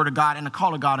against the word of God and the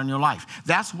call of God in your life.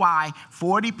 That's why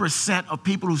 40% of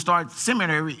people who start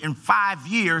seminary in 5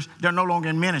 years, they're no longer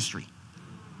in ministry.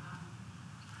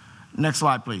 Next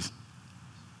slide, please.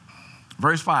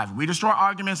 Verse 5, we destroy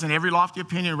arguments and every lofty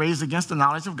opinion raised against the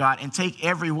knowledge of God and take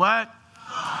every what?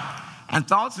 And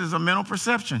thoughts is a mental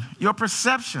perception. Your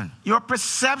perception.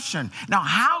 Now,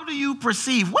 how do you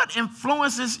perceive? What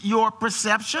influences your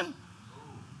perception?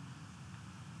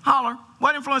 Holler.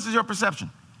 What influences your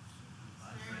perception?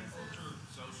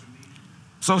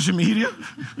 Social media.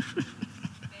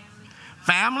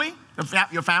 Family.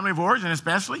 Your family of origin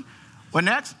especially. What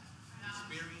next?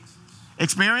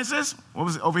 Experiences. What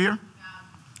was it over here?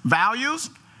 Values.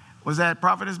 Was that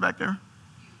prophetess back there?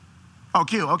 Oh,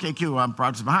 Q. Okay, Q. I'm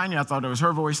probably behind you. I thought it was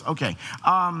her voice. Okay.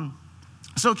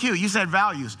 So, Q, you said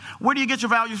values. Where do you get your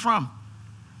values from?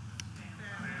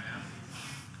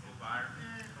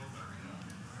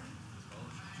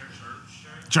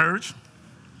 Church.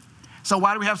 So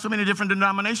why do we have so many different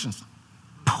denominations?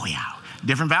 Oh, yeah.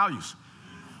 Different values.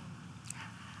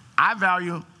 I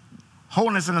value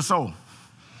wholeness in the soul.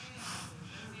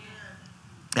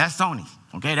 That's Tony.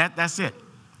 Okay, that's it.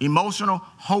 Emotional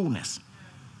wholeness.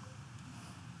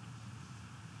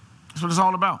 That's what it's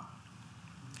all about.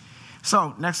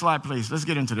 So, next slide, please. Let's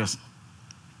get into this.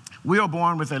 We are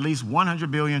born with at least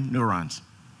 100 billion neurons.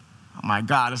 Oh, my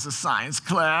God, it's a science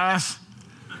class.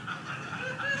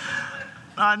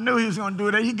 I knew he was going to do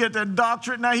that. He get that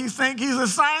doctorate, now he think he's a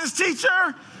science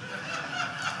teacher.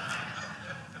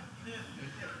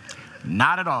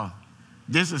 Not at all.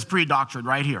 This is pre-doctorate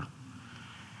right here.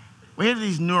 We have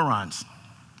these neurons.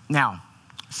 Now,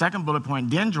 second bullet point,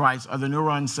 dendrites are the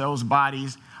neuron cells'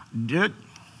 bodies.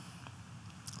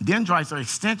 Dendrites are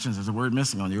extensions. There's a word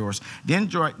missing on yours.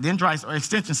 Dendrites are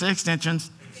extensions. Say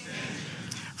extensions.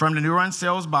 From the neuron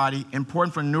cell's body,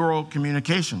 important for neural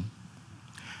communication.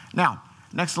 Now,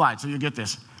 next slide, so you get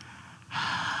this.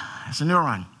 It's a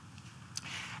neuron.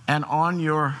 And on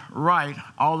your right,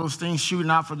 all those things shooting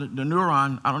out for the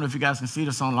neuron, I don't know if you guys can see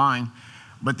this online,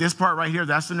 but this part right here,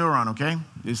 that's the neuron, okay?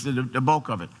 It's the bulk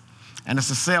of it. And it's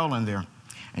a cell in there.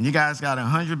 And you guys got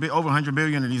over 100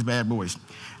 billion of these bad boys.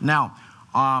 Now,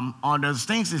 on those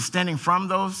things extending from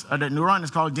those, the neuron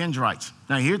is called dendrites.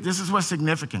 Now, here, this is what's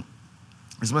significant.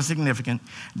 This is what's significant.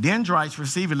 Dendrites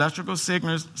receive electrical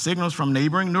signals from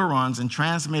neighboring neurons and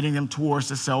transmitting them towards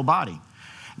the cell body.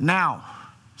 Now,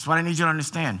 that's what I need you to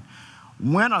understand.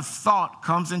 When a thought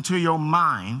comes into your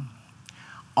mind,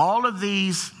 all of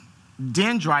these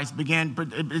dendrites begin.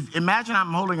 Imagine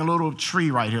I'm holding a little tree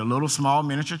right here, a little small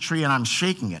miniature tree, and I'm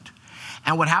shaking it.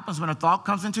 And what happens when a thought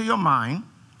comes into your mind,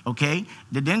 okay,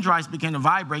 the dendrites begin to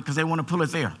vibrate because they want to pull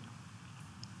it there.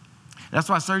 That's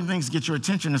why certain things get your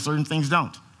attention and certain things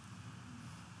don't.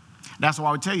 That's why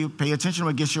I would tell you, pay attention to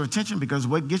what gets your attention, because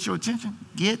what gets your attention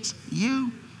gets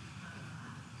you.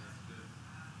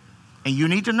 And you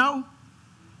need to know.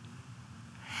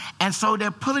 And so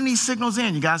they're pulling these signals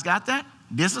in. You guys got that?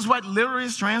 This is what literally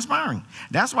is transpiring.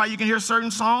 That's why you can hear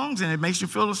certain songs and it makes you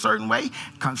feel a certain way.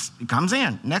 It comes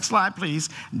in. Next slide, please.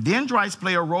 Dendrites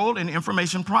play a role in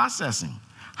information processing.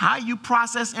 How you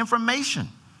process information.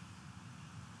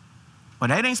 Well,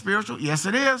 that ain't spiritual. Yes,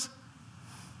 it is.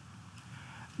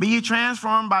 Be ye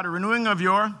transformed by the renewing of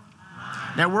your mind.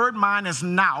 That word mind is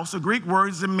nous, a Greek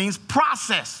word that means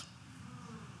process.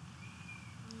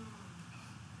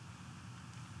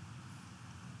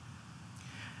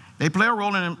 They play a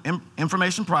role in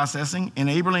information processing,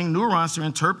 enabling neurons to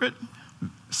interpret.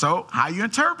 So, how you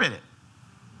interpret it?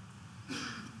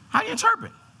 How do you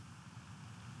interpret?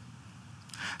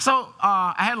 So,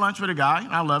 I had lunch with a guy,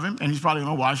 and I love him, and he's probably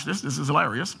going to watch this. This is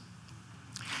hilarious.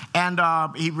 And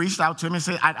he reached out to me and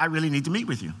said, I really need to meet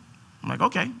with you. I'm like,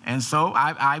 okay. And so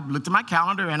I looked at my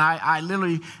calendar, and I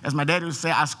literally, as my daddy would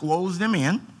say, I squozed him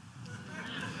in.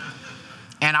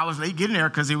 And I was late getting there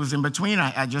because he was in between.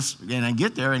 I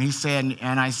get there, and he said,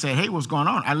 and I said, hey, what's going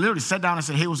on? I literally sat down and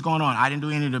said, hey, what's going on? I didn't do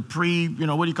any of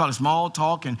the what do you call it, small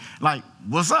talk, and like,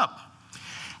 what's up?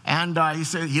 And he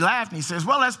said, he laughed, and he says,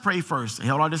 well, let's pray first. He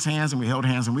held out his hands, and we held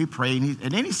hands, and we prayed.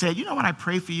 And then he said, you know, when I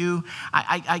pray for you,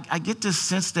 I get this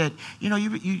sense that,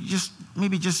 you just,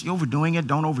 maybe just you're overdoing it,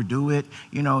 don't overdo it,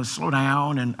 slow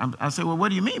down. And I said, well, what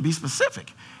do you mean? Be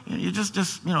specific. You just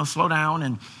slow down,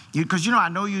 and because I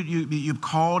know you've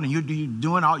called and you're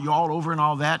doing you're all over and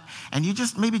all that, and you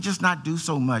just maybe just not do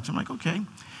so much. I'm like, okay.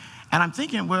 And I'm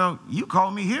thinking, well, you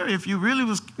called me here. If you really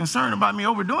was concerned about me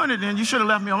overdoing it, then you should have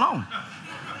left me alone.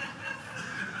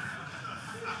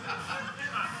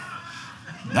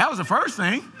 That was the first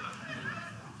thing.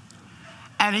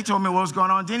 And he told me what was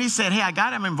going on. Then he said, hey,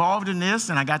 I'm involved in this,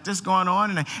 and I got this going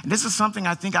on, and this is something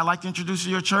I think I'd like to introduce to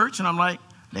your church. And I'm like,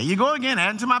 there you go again,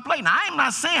 adding to my plate. Now, I'm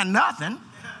not saying nothing,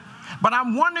 but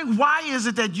I'm wondering, why is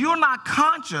it that you're not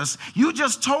conscious? You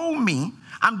just told me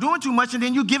I'm doing too much, and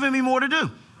then you're giving me more to do.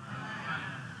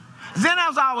 Then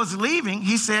as I was leaving,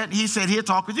 he said he'll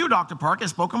talk with you, Dr. Parker,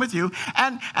 spoken with you.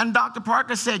 And Dr.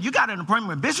 Parker said, you got an appointment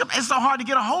with Bishop. It's so hard to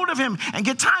get a hold of him and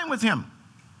get time with him.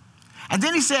 And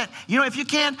then he said, if you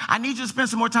can, I need you to spend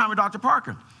some more time with Dr.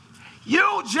 Parker.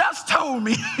 You just told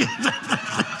me.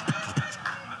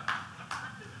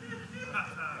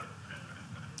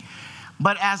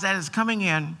 But as that is coming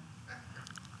in,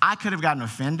 I could have gotten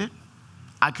offended.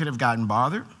 I could have gotten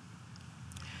bothered.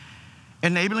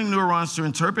 Enabling neurons to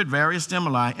interpret various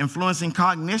stimuli, influencing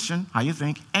cognition, how you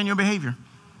think, and your behavior.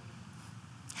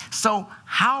 So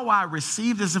how I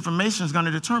receive this information is going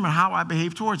to determine how I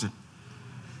behave towards it.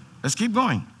 Let's keep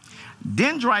going.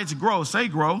 Dendrites grow. Say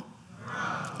grow.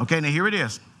 Okay, now here it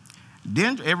is.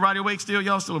 Everybody awake still?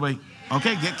 Y'all still awake?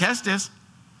 Okay, catch this.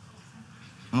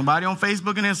 Nobody on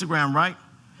Facebook and Instagram, right?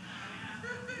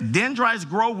 Dendrites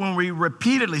grow when we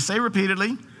repeatedly, say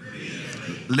repeatedly,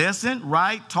 listen,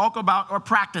 write, talk about, or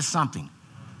practice something.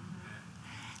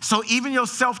 So even your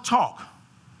self-talk.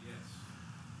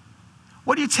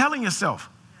 What are you telling yourself?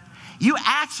 You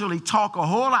actually talk a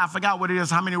whole lot. I forgot what it is,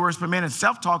 how many words per minute.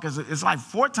 Self-talk is like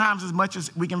 4 times as much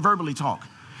as we can verbally talk.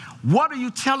 What are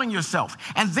you telling yourself?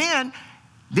 And then,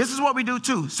 this is what we do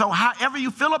too. So however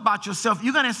you feel about yourself,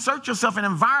 you're going to insert yourself in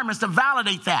environments to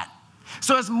validate that.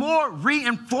 So it's more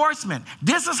reinforcement.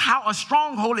 This is how a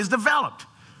stronghold is developed.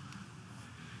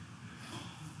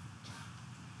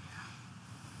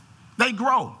 They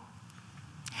grow.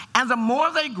 And the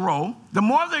more they grow,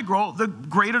 the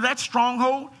greater that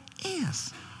stronghold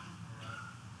is.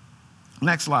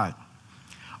 Next slide.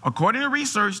 According to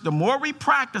research, the more we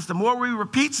practice, the more we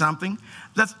repeat something,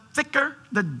 the thicker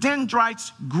the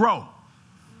dendrites grow.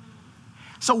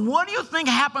 So what do you think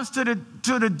happens to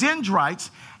the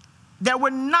dendrites that we're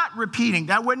not repeating,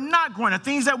 that we're not growing, the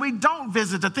things that we don't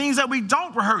visit, the things that we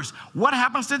don't rehearse? What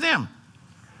happens to them?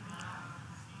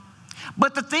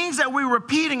 But the things that we're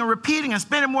repeating and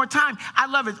spending more time, I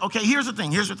love it. Okay, here's the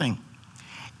thing.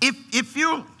 If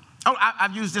you,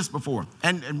 I've used this before,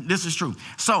 and this is true.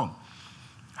 So,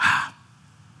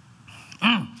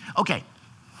 okay.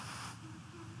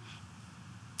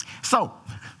 So,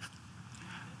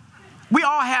 we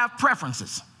all have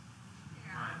preferences.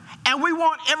 And we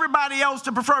want everybody else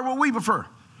to prefer what we prefer.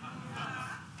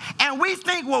 And we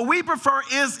think what we prefer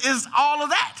is all of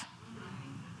that.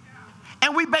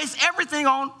 And we base everything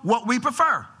on what we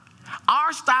prefer.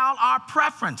 Our style, our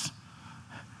preference.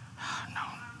 No.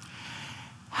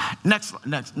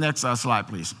 Next slide,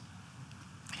 please.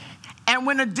 And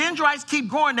when the dendrites keep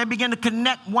growing, they begin to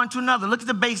connect one to another. Look at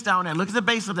the base down there. Look at the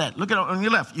base of that. Look at it on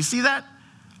your left. You see that?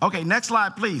 Okay, next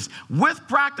slide, please. With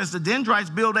practice, the dendrites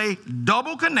build a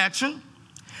double connection.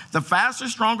 The faster,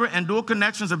 stronger, and dual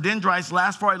connections of dendrites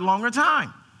last for a longer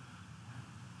time.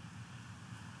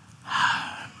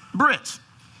 Brits,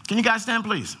 can you guys stand,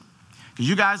 please? Because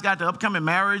you guys got the upcoming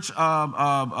marriage.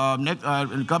 Next,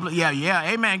 a couple of,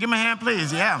 yeah. Amen. Give me a hand,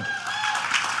 please. Yeah.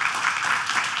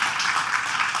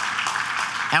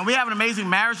 And we have an amazing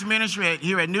marriage ministry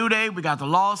here at New Day. We got the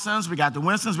Lawsons, we got the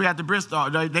Winstons, we got the Bristol.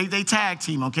 They tag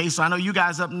team, okay? So I know you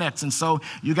guys up next. And so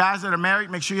you guys that are married,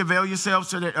 make sure you avail yourselves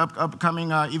to the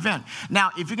upcoming event.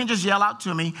 Now, if you can just yell out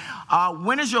to me,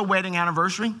 when is your wedding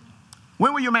anniversary?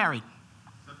 When were you married?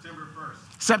 September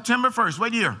 1st. September 1st.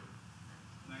 What year?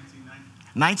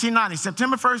 1990. 1990.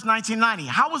 September 1st, 1990.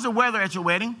 How was the weather at your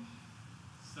wedding?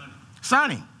 Sunny.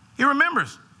 Sunny. He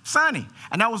remembers. Sunny.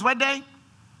 And that was what day?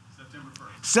 September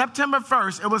 1st. September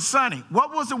 1st, it was sunny.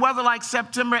 What was the weather like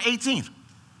September 18th?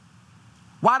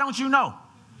 Why don't you know?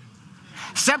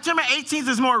 September 18th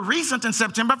is more recent than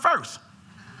September 1st.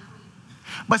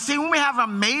 But see, when we have a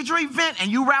major event and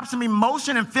you wrap some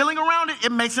emotion and feeling around it,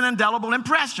 it makes an indelible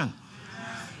impression.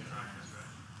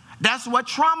 That's what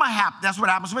trauma happens. That's what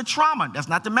happens with trauma. That's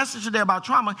not the message today about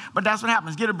trauma, but that's what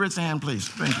happens. Get a Brits a hand, please.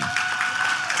 Thank you.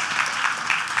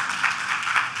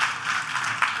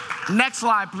 Next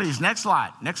slide, please. Next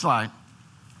slide.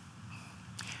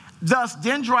 Thus,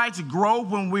 dendrites grow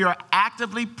when we are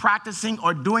actively practicing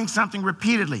or doing something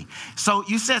repeatedly. So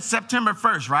you said September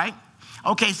 1st, right?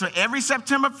 Okay, so every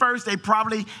September 1st, they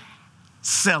probably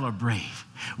celebrate.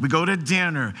 We go to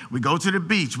dinner. We go to the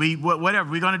beach. Whatever.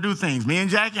 We're going to do things. Me and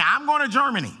Jackie, I'm going to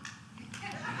Germany.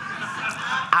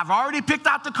 I've already picked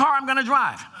out the car I'm going to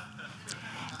drive.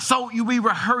 So we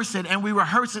rehearse it,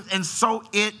 and so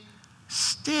it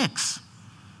sticks.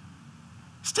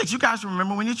 You guys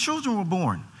remember when your children were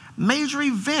born. Major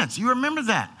events. You remember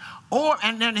that.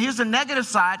 And then here's the negative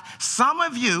side. Some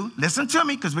of you, listen to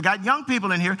me because we got young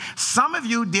people in here. Some of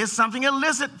you did something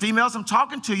illicit. Females, I'm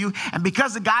talking to you. And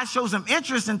because the guy shows some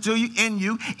interest in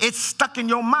you, it's stuck in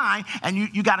your mind and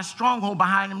you got a stronghold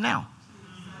behind him now.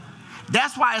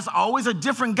 That's why it's always a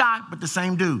different guy, but the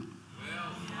same dude.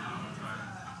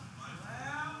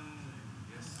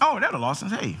 Oh, they're the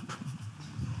Lawsons. Hey.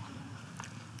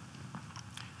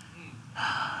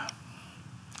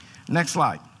 Next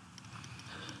slide.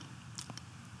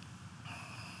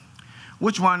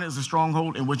 Which one is a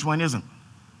stronghold and which one isn't?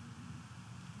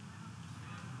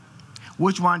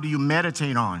 Which one do you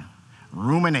meditate on?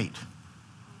 Ruminate.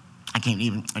 I can't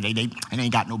even, they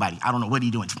ain't got nobody. I don't know what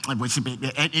he doing.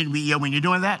 When you're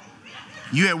doing that,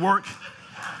 you at work.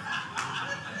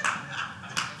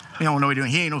 He don't know what he's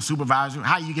doing. He ain't no supervisor.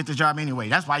 How you get the job anyway?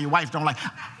 That's why your wife don't like.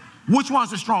 Which one's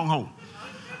the stronghold?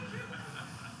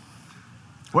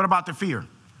 What about the fear?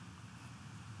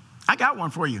 I got one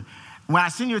for you. When I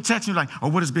send you a text, you're like, oh,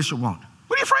 what does Bishop want?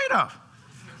 What are you afraid of?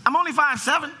 I'm only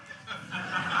 5'7".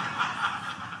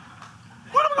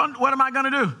 What am I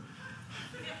going to do?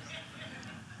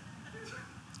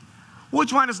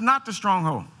 Which one is not the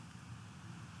stronghold?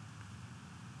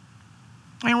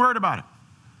 I ain't worried about it.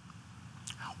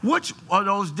 Which of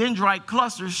those dendrite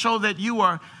clusters show that you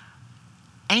are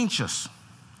anxious,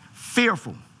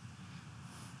 fearful?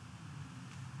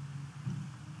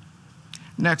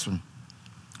 Next one.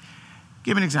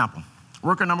 Give an example.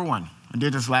 Worker number one. I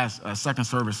did this second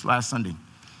service last Sunday.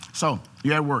 So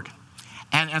you're at work,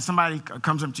 and somebody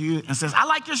comes up to you and says, I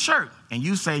like your shirt. And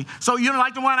you say, so you don't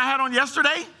like the one I had on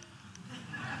yesterday?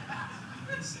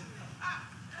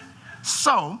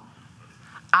 So,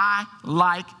 I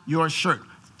like your shirt.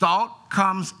 Thought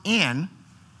comes in,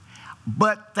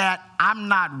 but that I'm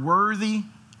not worthy.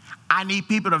 I need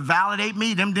people to validate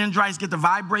me. Them dendrites get to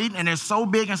vibrating, and they're so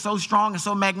big and so strong and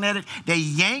so magnetic, they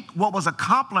yank what was a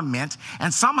compliment,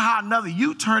 and somehow or another,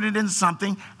 you turn it into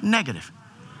something negative.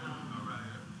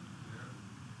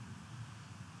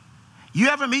 You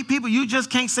ever meet people you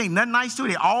just can't say nothing nice to?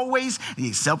 They always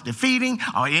self-defeating.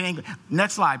 Oh, it ain't.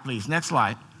 Next slide, please. Next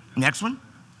slide. Next one.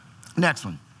 Next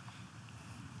one.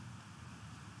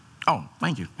 Oh,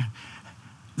 thank you.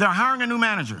 They're hiring a new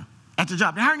manager at the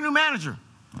job. They're hiring a new manager.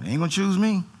 Well, they ain't going to choose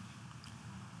me.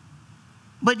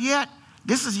 But yet,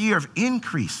 this is a year of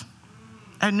increase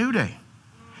at New Day.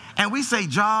 And we say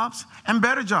jobs and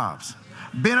better jobs,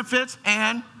 benefits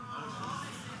and,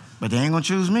 but they ain't going to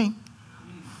choose me.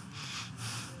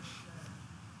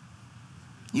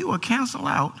 You will cancel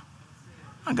out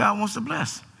what God wants to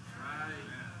bless.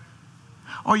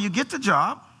 Or you get the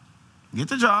job.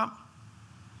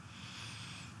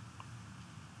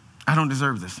 I don't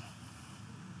deserve this.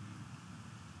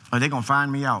 Or they're going to find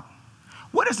me out.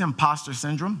 What is imposter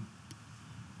syndrome?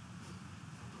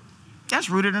 That's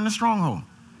rooted in a stronghold.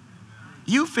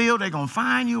 You feel they're going to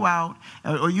find you out,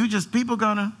 or you just, people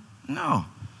going to, no.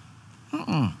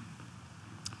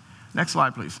 Next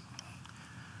slide, please.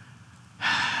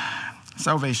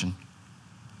 Salvation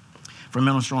from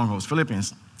mental strongholds.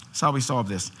 Philippians. That's how we solve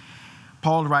this.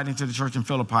 Paul writing to the church in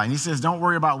Philippi, and he says, don't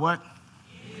worry about what?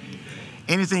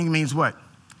 Anything means what?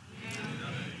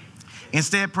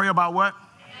 Instead, pray about what?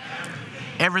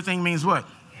 Everything means what?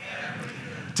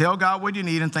 Tell God what you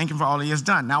need and thank him for all he has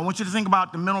done. Now, I want you to think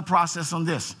about the mental process on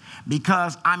this,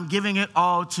 because I'm giving it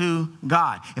all to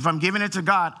God. If I'm giving it to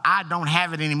God, I don't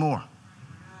have it anymore.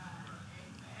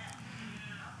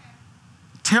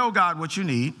 Tell God what you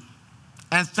need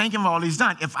and thank him for all he's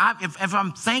done. If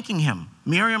I'm thanking him,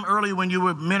 Miriam, earlier when you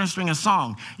were ministering a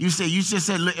song, you just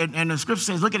said, and the scripture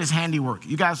says, look at his handiwork.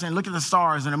 You guys saying, look at the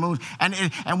stars and the moon.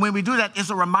 And when we do that, it's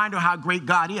a reminder of how great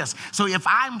God is. So if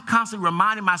I'm constantly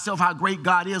reminding myself how great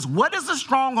God is, what is the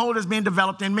stronghold that's being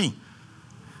developed in me?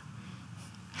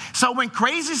 So when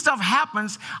crazy stuff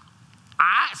happens,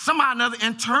 I somehow or another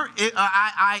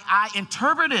I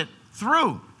interpret it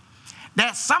through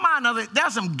that somehow or another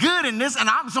there's some good in this, and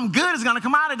some good is going to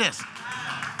come out of this.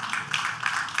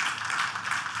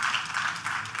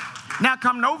 Now,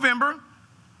 come November,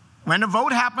 when the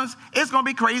vote happens, it's going to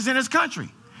be crazy in this country.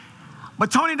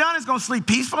 But Tony Dunn is going to sleep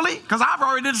peacefully because I've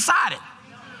already decided.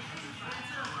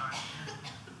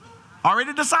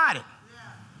 Already decided.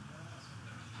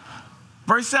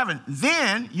 Verse 7,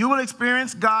 then you will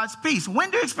experience God's peace.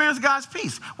 When do you experience God's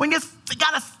peace? When you've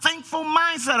got a thankful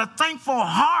mindset, a thankful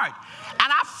heart.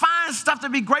 And I find stuff to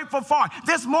be grateful for.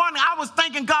 This morning, I was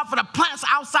thanking God for the plants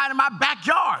outside of my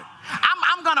backyard.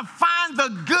 I'm going to find the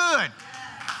good.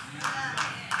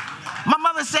 My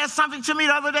mother said something to me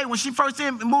the other day when she first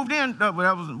moved in. That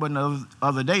wasn't the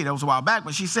other day. That was a while back.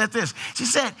 But she said this. She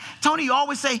said, Tony, you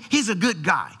always say, he's a good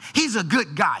guy. He's a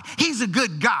good guy. He's a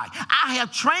good guy. I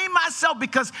have trained myself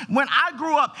because when I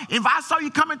grew up, if I saw you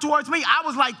coming towards me, I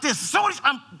was like this. As soon as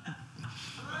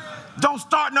don't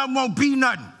start nothing, won't be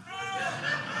nothing.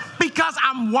 Because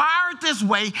I'm wired this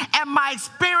way, and my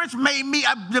experience made me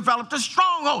develop a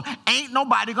stronghold. Ain't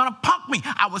nobody gonna punk me.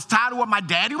 I was tired of what my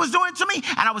daddy was doing to me,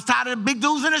 and I was tired of the big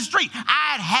dudes in the street.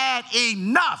 I had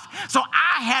enough. So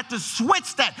I had to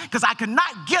switch that, because I could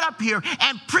not get up here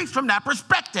and preach from that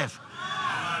perspective.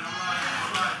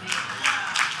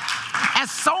 And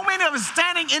so many of us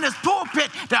standing in this pulpit,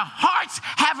 their hearts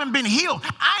haven't been healed.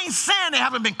 I ain't saying they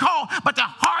haven't been called, but their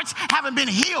hearts haven't been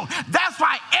healed. That's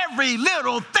why every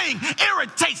little thing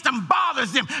irritates them,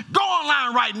 bothers them. Go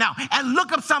online right now and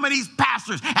look up some of these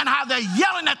pastors and how they're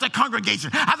yelling at the congregation,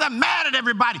 how they're mad at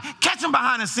everybody. Catch them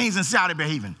behind the scenes and see how they're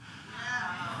behaving.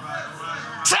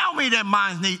 Tell me their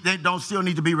minds they don't still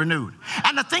need to be renewed.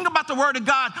 And the thing about the Word of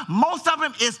God, most of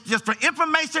them is just for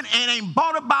information and ain't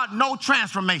brought about no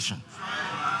transformation.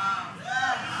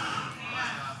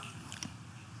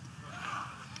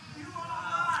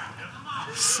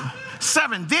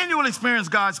 7, then you will experience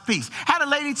God's peace. Had a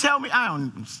lady tell me, I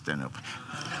don't stand up.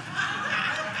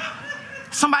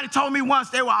 Somebody told me once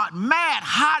they were mad,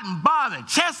 hot, and bothered,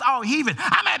 chest all heaving.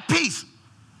 I'm at peace.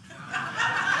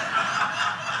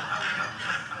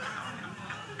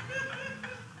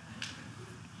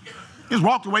 Just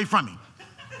walked away from me.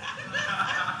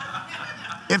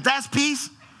 If that's peace,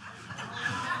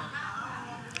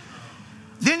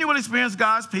 then you will experience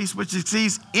God's peace, which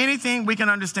exceeds anything we can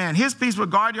understand. His peace will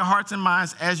guard your hearts and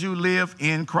minds as you live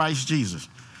in Christ Jesus.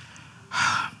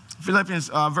 Philippians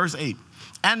verse 8.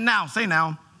 And now, say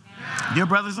now, dear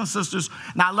brothers and sisters.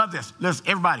 Now, I love this. Listen,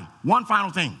 everybody, one final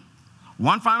thing.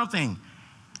 One final thing.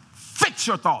 Fix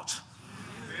your thoughts.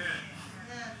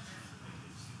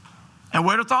 And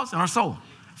where are the thoughts? In our soul.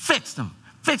 Fix them.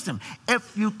 Fix them.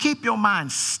 If you keep your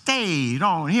mind stayed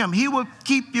on him, he will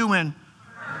keep you in.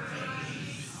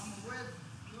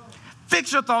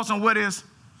 Fix your thoughts on what is.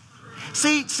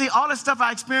 See, all the stuff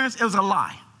I experienced, it was a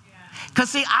lie. Because,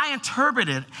 see, I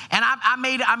interpreted, and I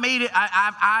made it,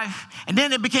 and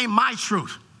then it became my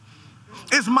truth.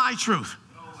 It's my truth.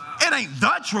 It ain't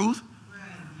the truth.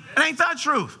 It ain't the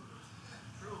truth.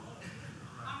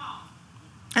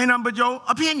 Ain't nothing but your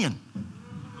opinion,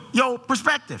 your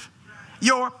perspective,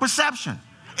 your perception.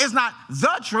 It's not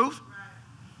the truth.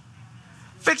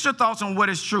 Fix your thoughts on what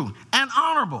is true and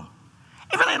honorable.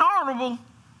 If it ain't honorable,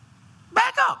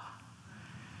 back up.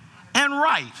 And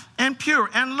right, and pure,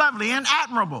 and lovely, and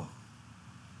admirable.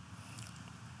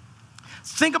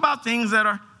 Think about things that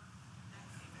are.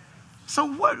 So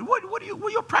what are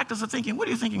your practice of thinking? What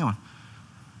are you thinking on?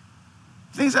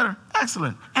 Things that are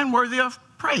excellent and worthy of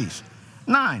praise.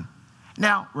 9.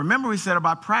 Now, remember we said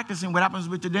about practicing, what happens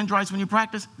with the dendrites when you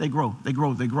practice? They grow, they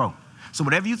grow, they grow. So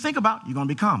whatever you think about, you're going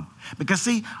to become. Because,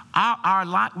 see, our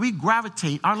lives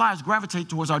gravitate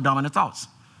towards our dominant thoughts.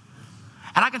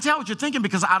 And I can tell what you're thinking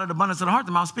because out of the abundance of the heart,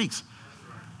 the mouth speaks.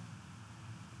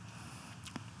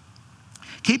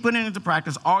 Keep putting into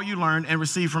practice all you learned and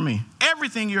received from me.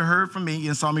 Everything you heard from me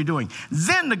and saw me doing.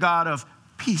 Then the God of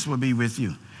peace will be with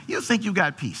you. You think you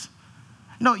got peace.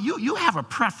 No, you have a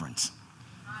preference.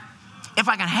 If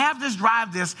I can have this,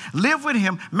 drive this, live with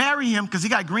him, marry him, because he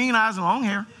got green eyes and long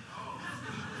hair.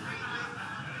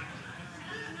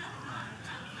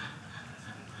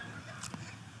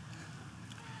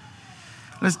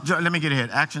 Let me get ahead.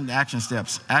 Action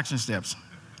steps. Action steps.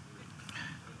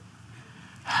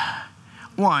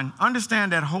 1,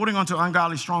 understand that holding on to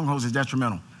ungodly strongholds is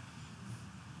detrimental.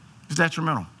 It's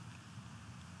detrimental.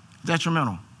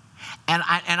 Detrimental. And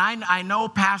I know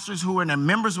pastors who are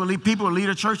members will lead, people who lead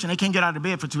a church and they can't get out of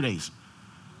bed for 2 days.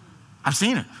 I've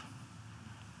seen it.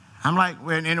 I'm like,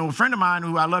 and a friend of mine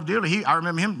who I love dearly, I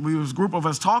remember him, we was a group of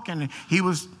us talking, and he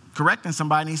was correcting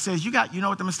somebody, and he says, you know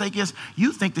what the mistake is?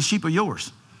 You think the sheep are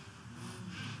yours.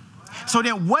 So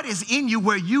then what is in you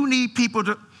where you need people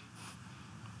to?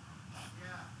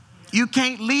 You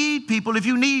can't lead people if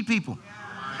you need people.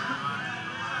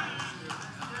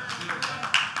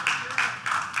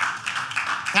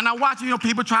 And I watch,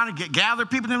 people trying to gather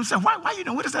people to themselves. Why you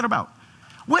doing? What is that about?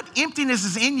 What emptiness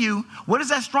is in you? What is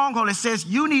that stronghold that says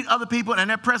you need other people and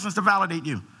their presence to validate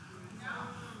you?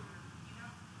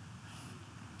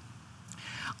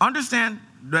 Understand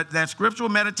that scriptural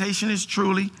meditation is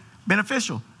truly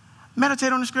beneficial.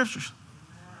 Meditate on the scriptures.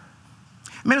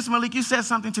 Minister Malik, you said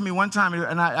something to me one time,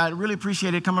 and I really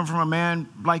appreciate it coming from a man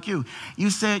like you. You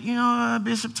said,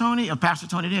 Bishop Tony, or Pastor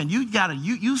Tony, then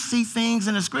you see things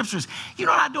in the scriptures. You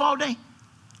know what I do all day?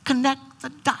 Connect the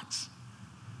dots.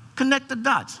 Connect the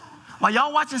dots. While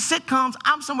y'all watching sitcoms,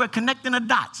 I'm somewhere connecting the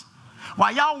dots.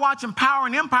 While y'all watching Power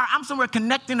and Empire, I'm somewhere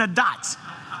connecting the dots.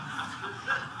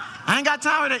 I ain't got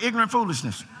time for that ignorant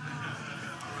foolishness.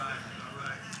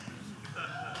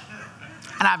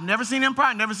 And I've never seen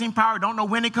Empire, never seen Power. Don't know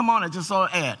when they come on. I just saw an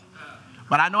ad.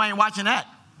 But I know I ain't watching that.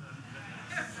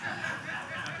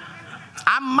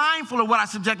 I'm mindful of what I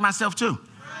subject myself to.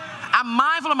 I'm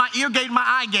mindful of my ear gate and my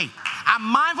eye gate. I'm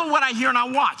mindful of what I hear and I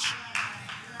watch.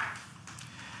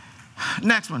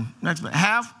 Next one.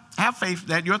 Have faith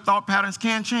that your thought patterns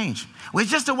can change. Well,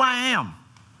 it's just the way I am.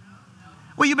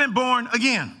 Well, you've been born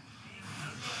again.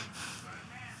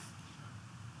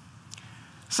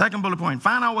 Second bullet point,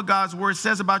 find out what God's word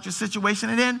says about your situation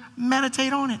and then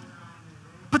meditate on it.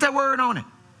 Put that word on it.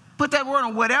 Put that word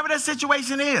on whatever that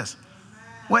situation is.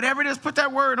 Whatever it is, put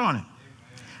that word on it.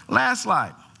 Last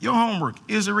slide. Your homework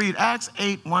is to read Acts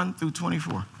 8, 1 through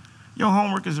 24. Your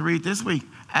homework is to read this week,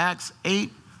 Acts 8,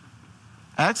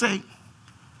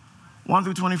 1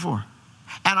 through 24.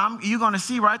 And you're going to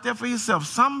see right there for yourself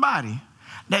somebody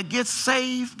that gets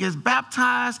saved, gets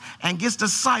baptized, and gets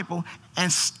discipled,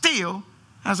 and still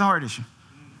has a heart issue.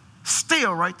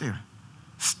 Still right there.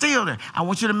 Still there. I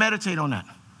want you to meditate on that.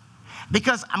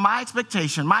 Because my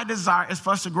expectation, my desire is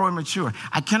for us to grow and mature.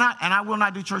 I cannot and I will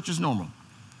not do church as normal.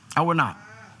 I will not.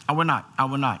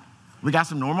 We got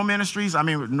some normal ministries.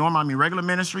 Regular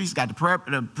ministries. Got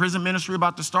the prison ministry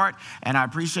about to start. And I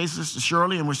appreciate Sister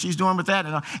Shirley and what she's doing with that.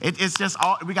 And it's just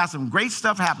we got some great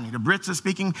stuff happening. The Brits are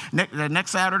speaking next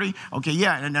Saturday. Okay,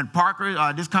 yeah. And then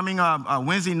Parker, this coming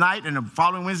Wednesday night and the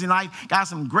following Wednesday night, got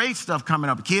some great stuff coming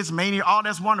up. Kids Mania, all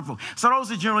that's wonderful. So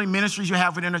those are generally ministries you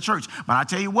have within the church. But I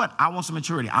tell you what, I want some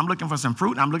maturity. I'm looking for some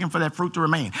fruit. I'm looking for that fruit to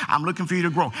remain. I'm looking for you to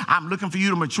grow. I'm looking for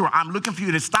you to mature. I'm looking for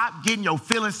you to stop getting your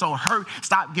feelings so hurt.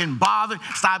 Stop getting bothered.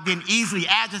 Stop getting easily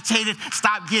agitated.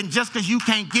 Stop getting just because you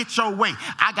can't get your way.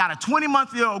 I got a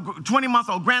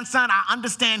 20-month-old grandson. I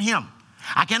understand him.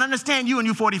 I can understand you and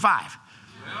you 45.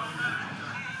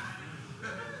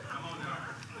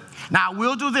 Now, I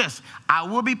will do this. I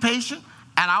will be patient,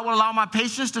 and I will allow my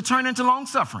patience to turn into long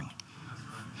suffering.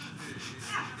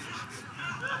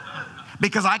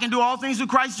 Because I can do all things through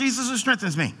Christ Jesus who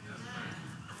strengthens me.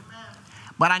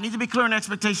 But I need to be clear in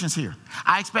expectations here.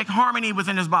 I expect harmony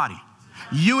within his body,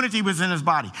 unity within his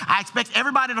body. I expect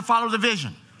everybody to follow the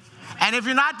vision. And if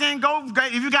you're not, then go.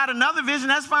 If you got another vision,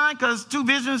 that's fine, because two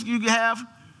visions you have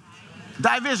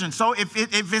division. So if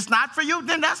it's not for you,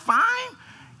 then that's fine.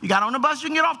 You got on the bus, you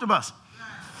can get off the bus.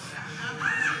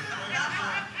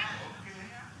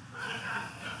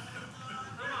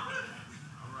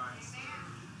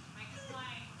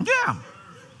 Yeah.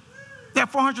 There are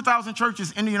 400,000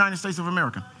 churches in the United States of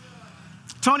America.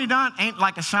 Tony Dunn ain't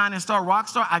like a shining star rock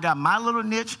star. I got my little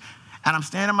niche, and I'm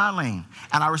staying in my lane.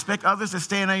 And I respect others that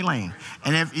stay in their lane.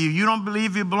 And if you don't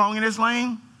believe you belong in this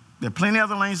lane, there are plenty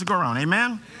of other lanes to go around.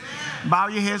 Amen? Bow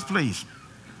your heads, please.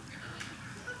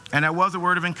 And that was a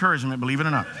word of encouragement, believe it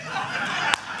or not.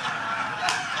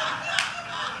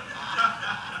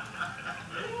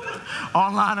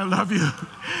 Online, I love you.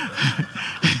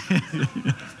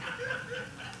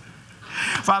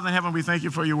 Father in heaven, we thank you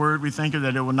for your word. We thank you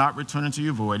that it will not return into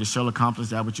you void. It shall accomplish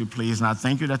that which you please. And I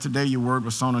thank you that today your word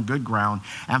was sown on good ground.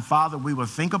 And Father, we will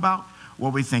think about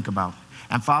what we think about.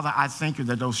 And Father, I thank you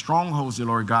that those strongholds, dear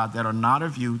Lord God, that are not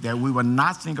of you, that we will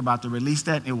not think about to release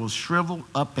that. It will shrivel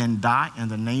up and die in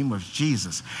the name of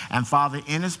Jesus. And Father,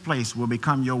 in its place will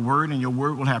become your word, and your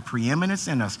word will have preeminence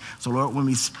in us. So Lord, when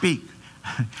we speak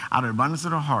out of the abundance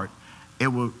of the heart,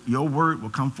 your word will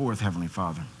come forth, Heavenly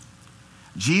Father.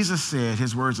 Jesus said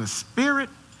his words are spirit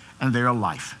and they are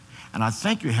life. And I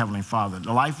thank you, Heavenly Father.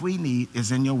 The life we need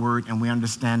is in your word, and we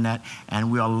understand that.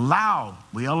 And we allow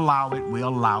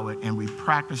it, and we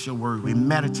practice your word. We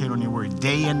meditate on your word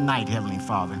day and night, Heavenly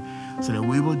Father, so that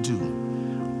we will do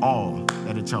all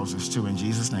that it tells us to. In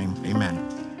Jesus' name, amen.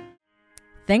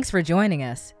 Thanks for joining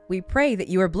us. We pray that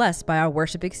you are blessed by our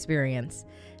worship experience.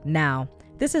 Now,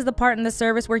 this is the part in the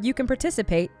service where you can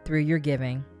participate through your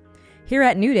giving. Here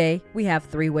at New Day, we have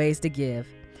 3 ways to give.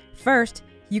 First,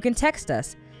 you can text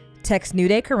us. Text New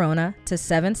Day Corona to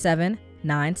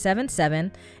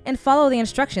 77977 and follow the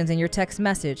instructions in your text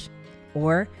message.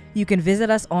 Or you can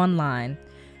visit us online.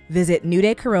 Visit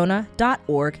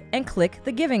newdaycorona.org and click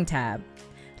the Giving tab.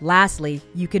 Lastly,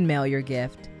 you can mail your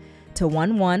gift to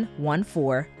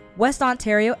 1114 West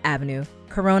Ontario Avenue,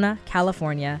 Corona,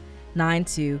 California,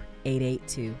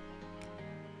 92882.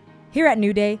 Here at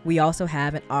New Day, we also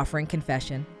have an offering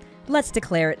confession. Let's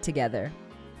declare it together.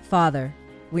 Father,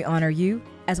 we honor you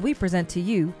as we present to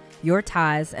you your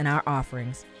tithes and our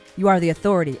offerings. You are the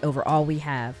authority over all we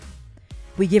have.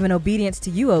 We give in obedience to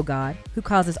you, O God, who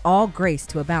causes all grace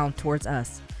to abound towards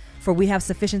us. For we have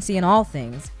sufficiency in all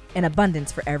things, and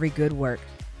abundance for every good work.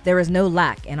 There is no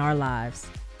lack in our lives.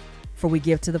 For we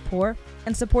give to the poor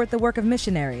and support the work of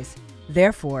missionaries.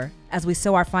 Therefore, as we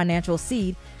sow our financial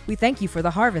seed, we thank you for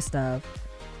the harvest of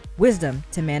wisdom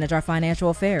to manage our financial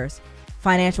affairs,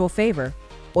 financial favor,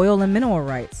 oil and mineral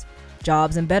rights,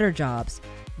 jobs and better jobs,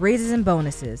 raises and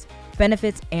bonuses,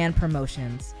 benefits and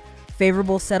promotions,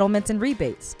 favorable settlements and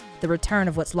rebates, the return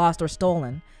of what's lost or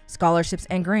stolen, scholarships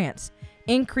and grants,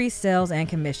 increased sales and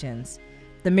commissions,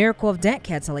 the miracle of debt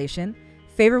cancellation,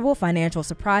 favorable financial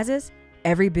surprises,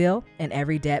 every bill, and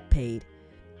every debt paid.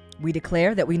 We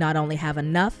declare that we not only have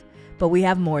enough, but we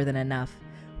have more than enough.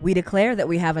 We declare that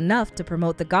we have enough to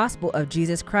promote the gospel of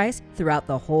Jesus Christ throughout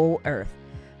the whole earth.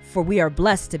 For we are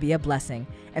blessed to be a blessing,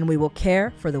 and we will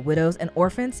care for the widows and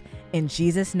orphans. In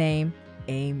Jesus' name,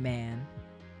 amen.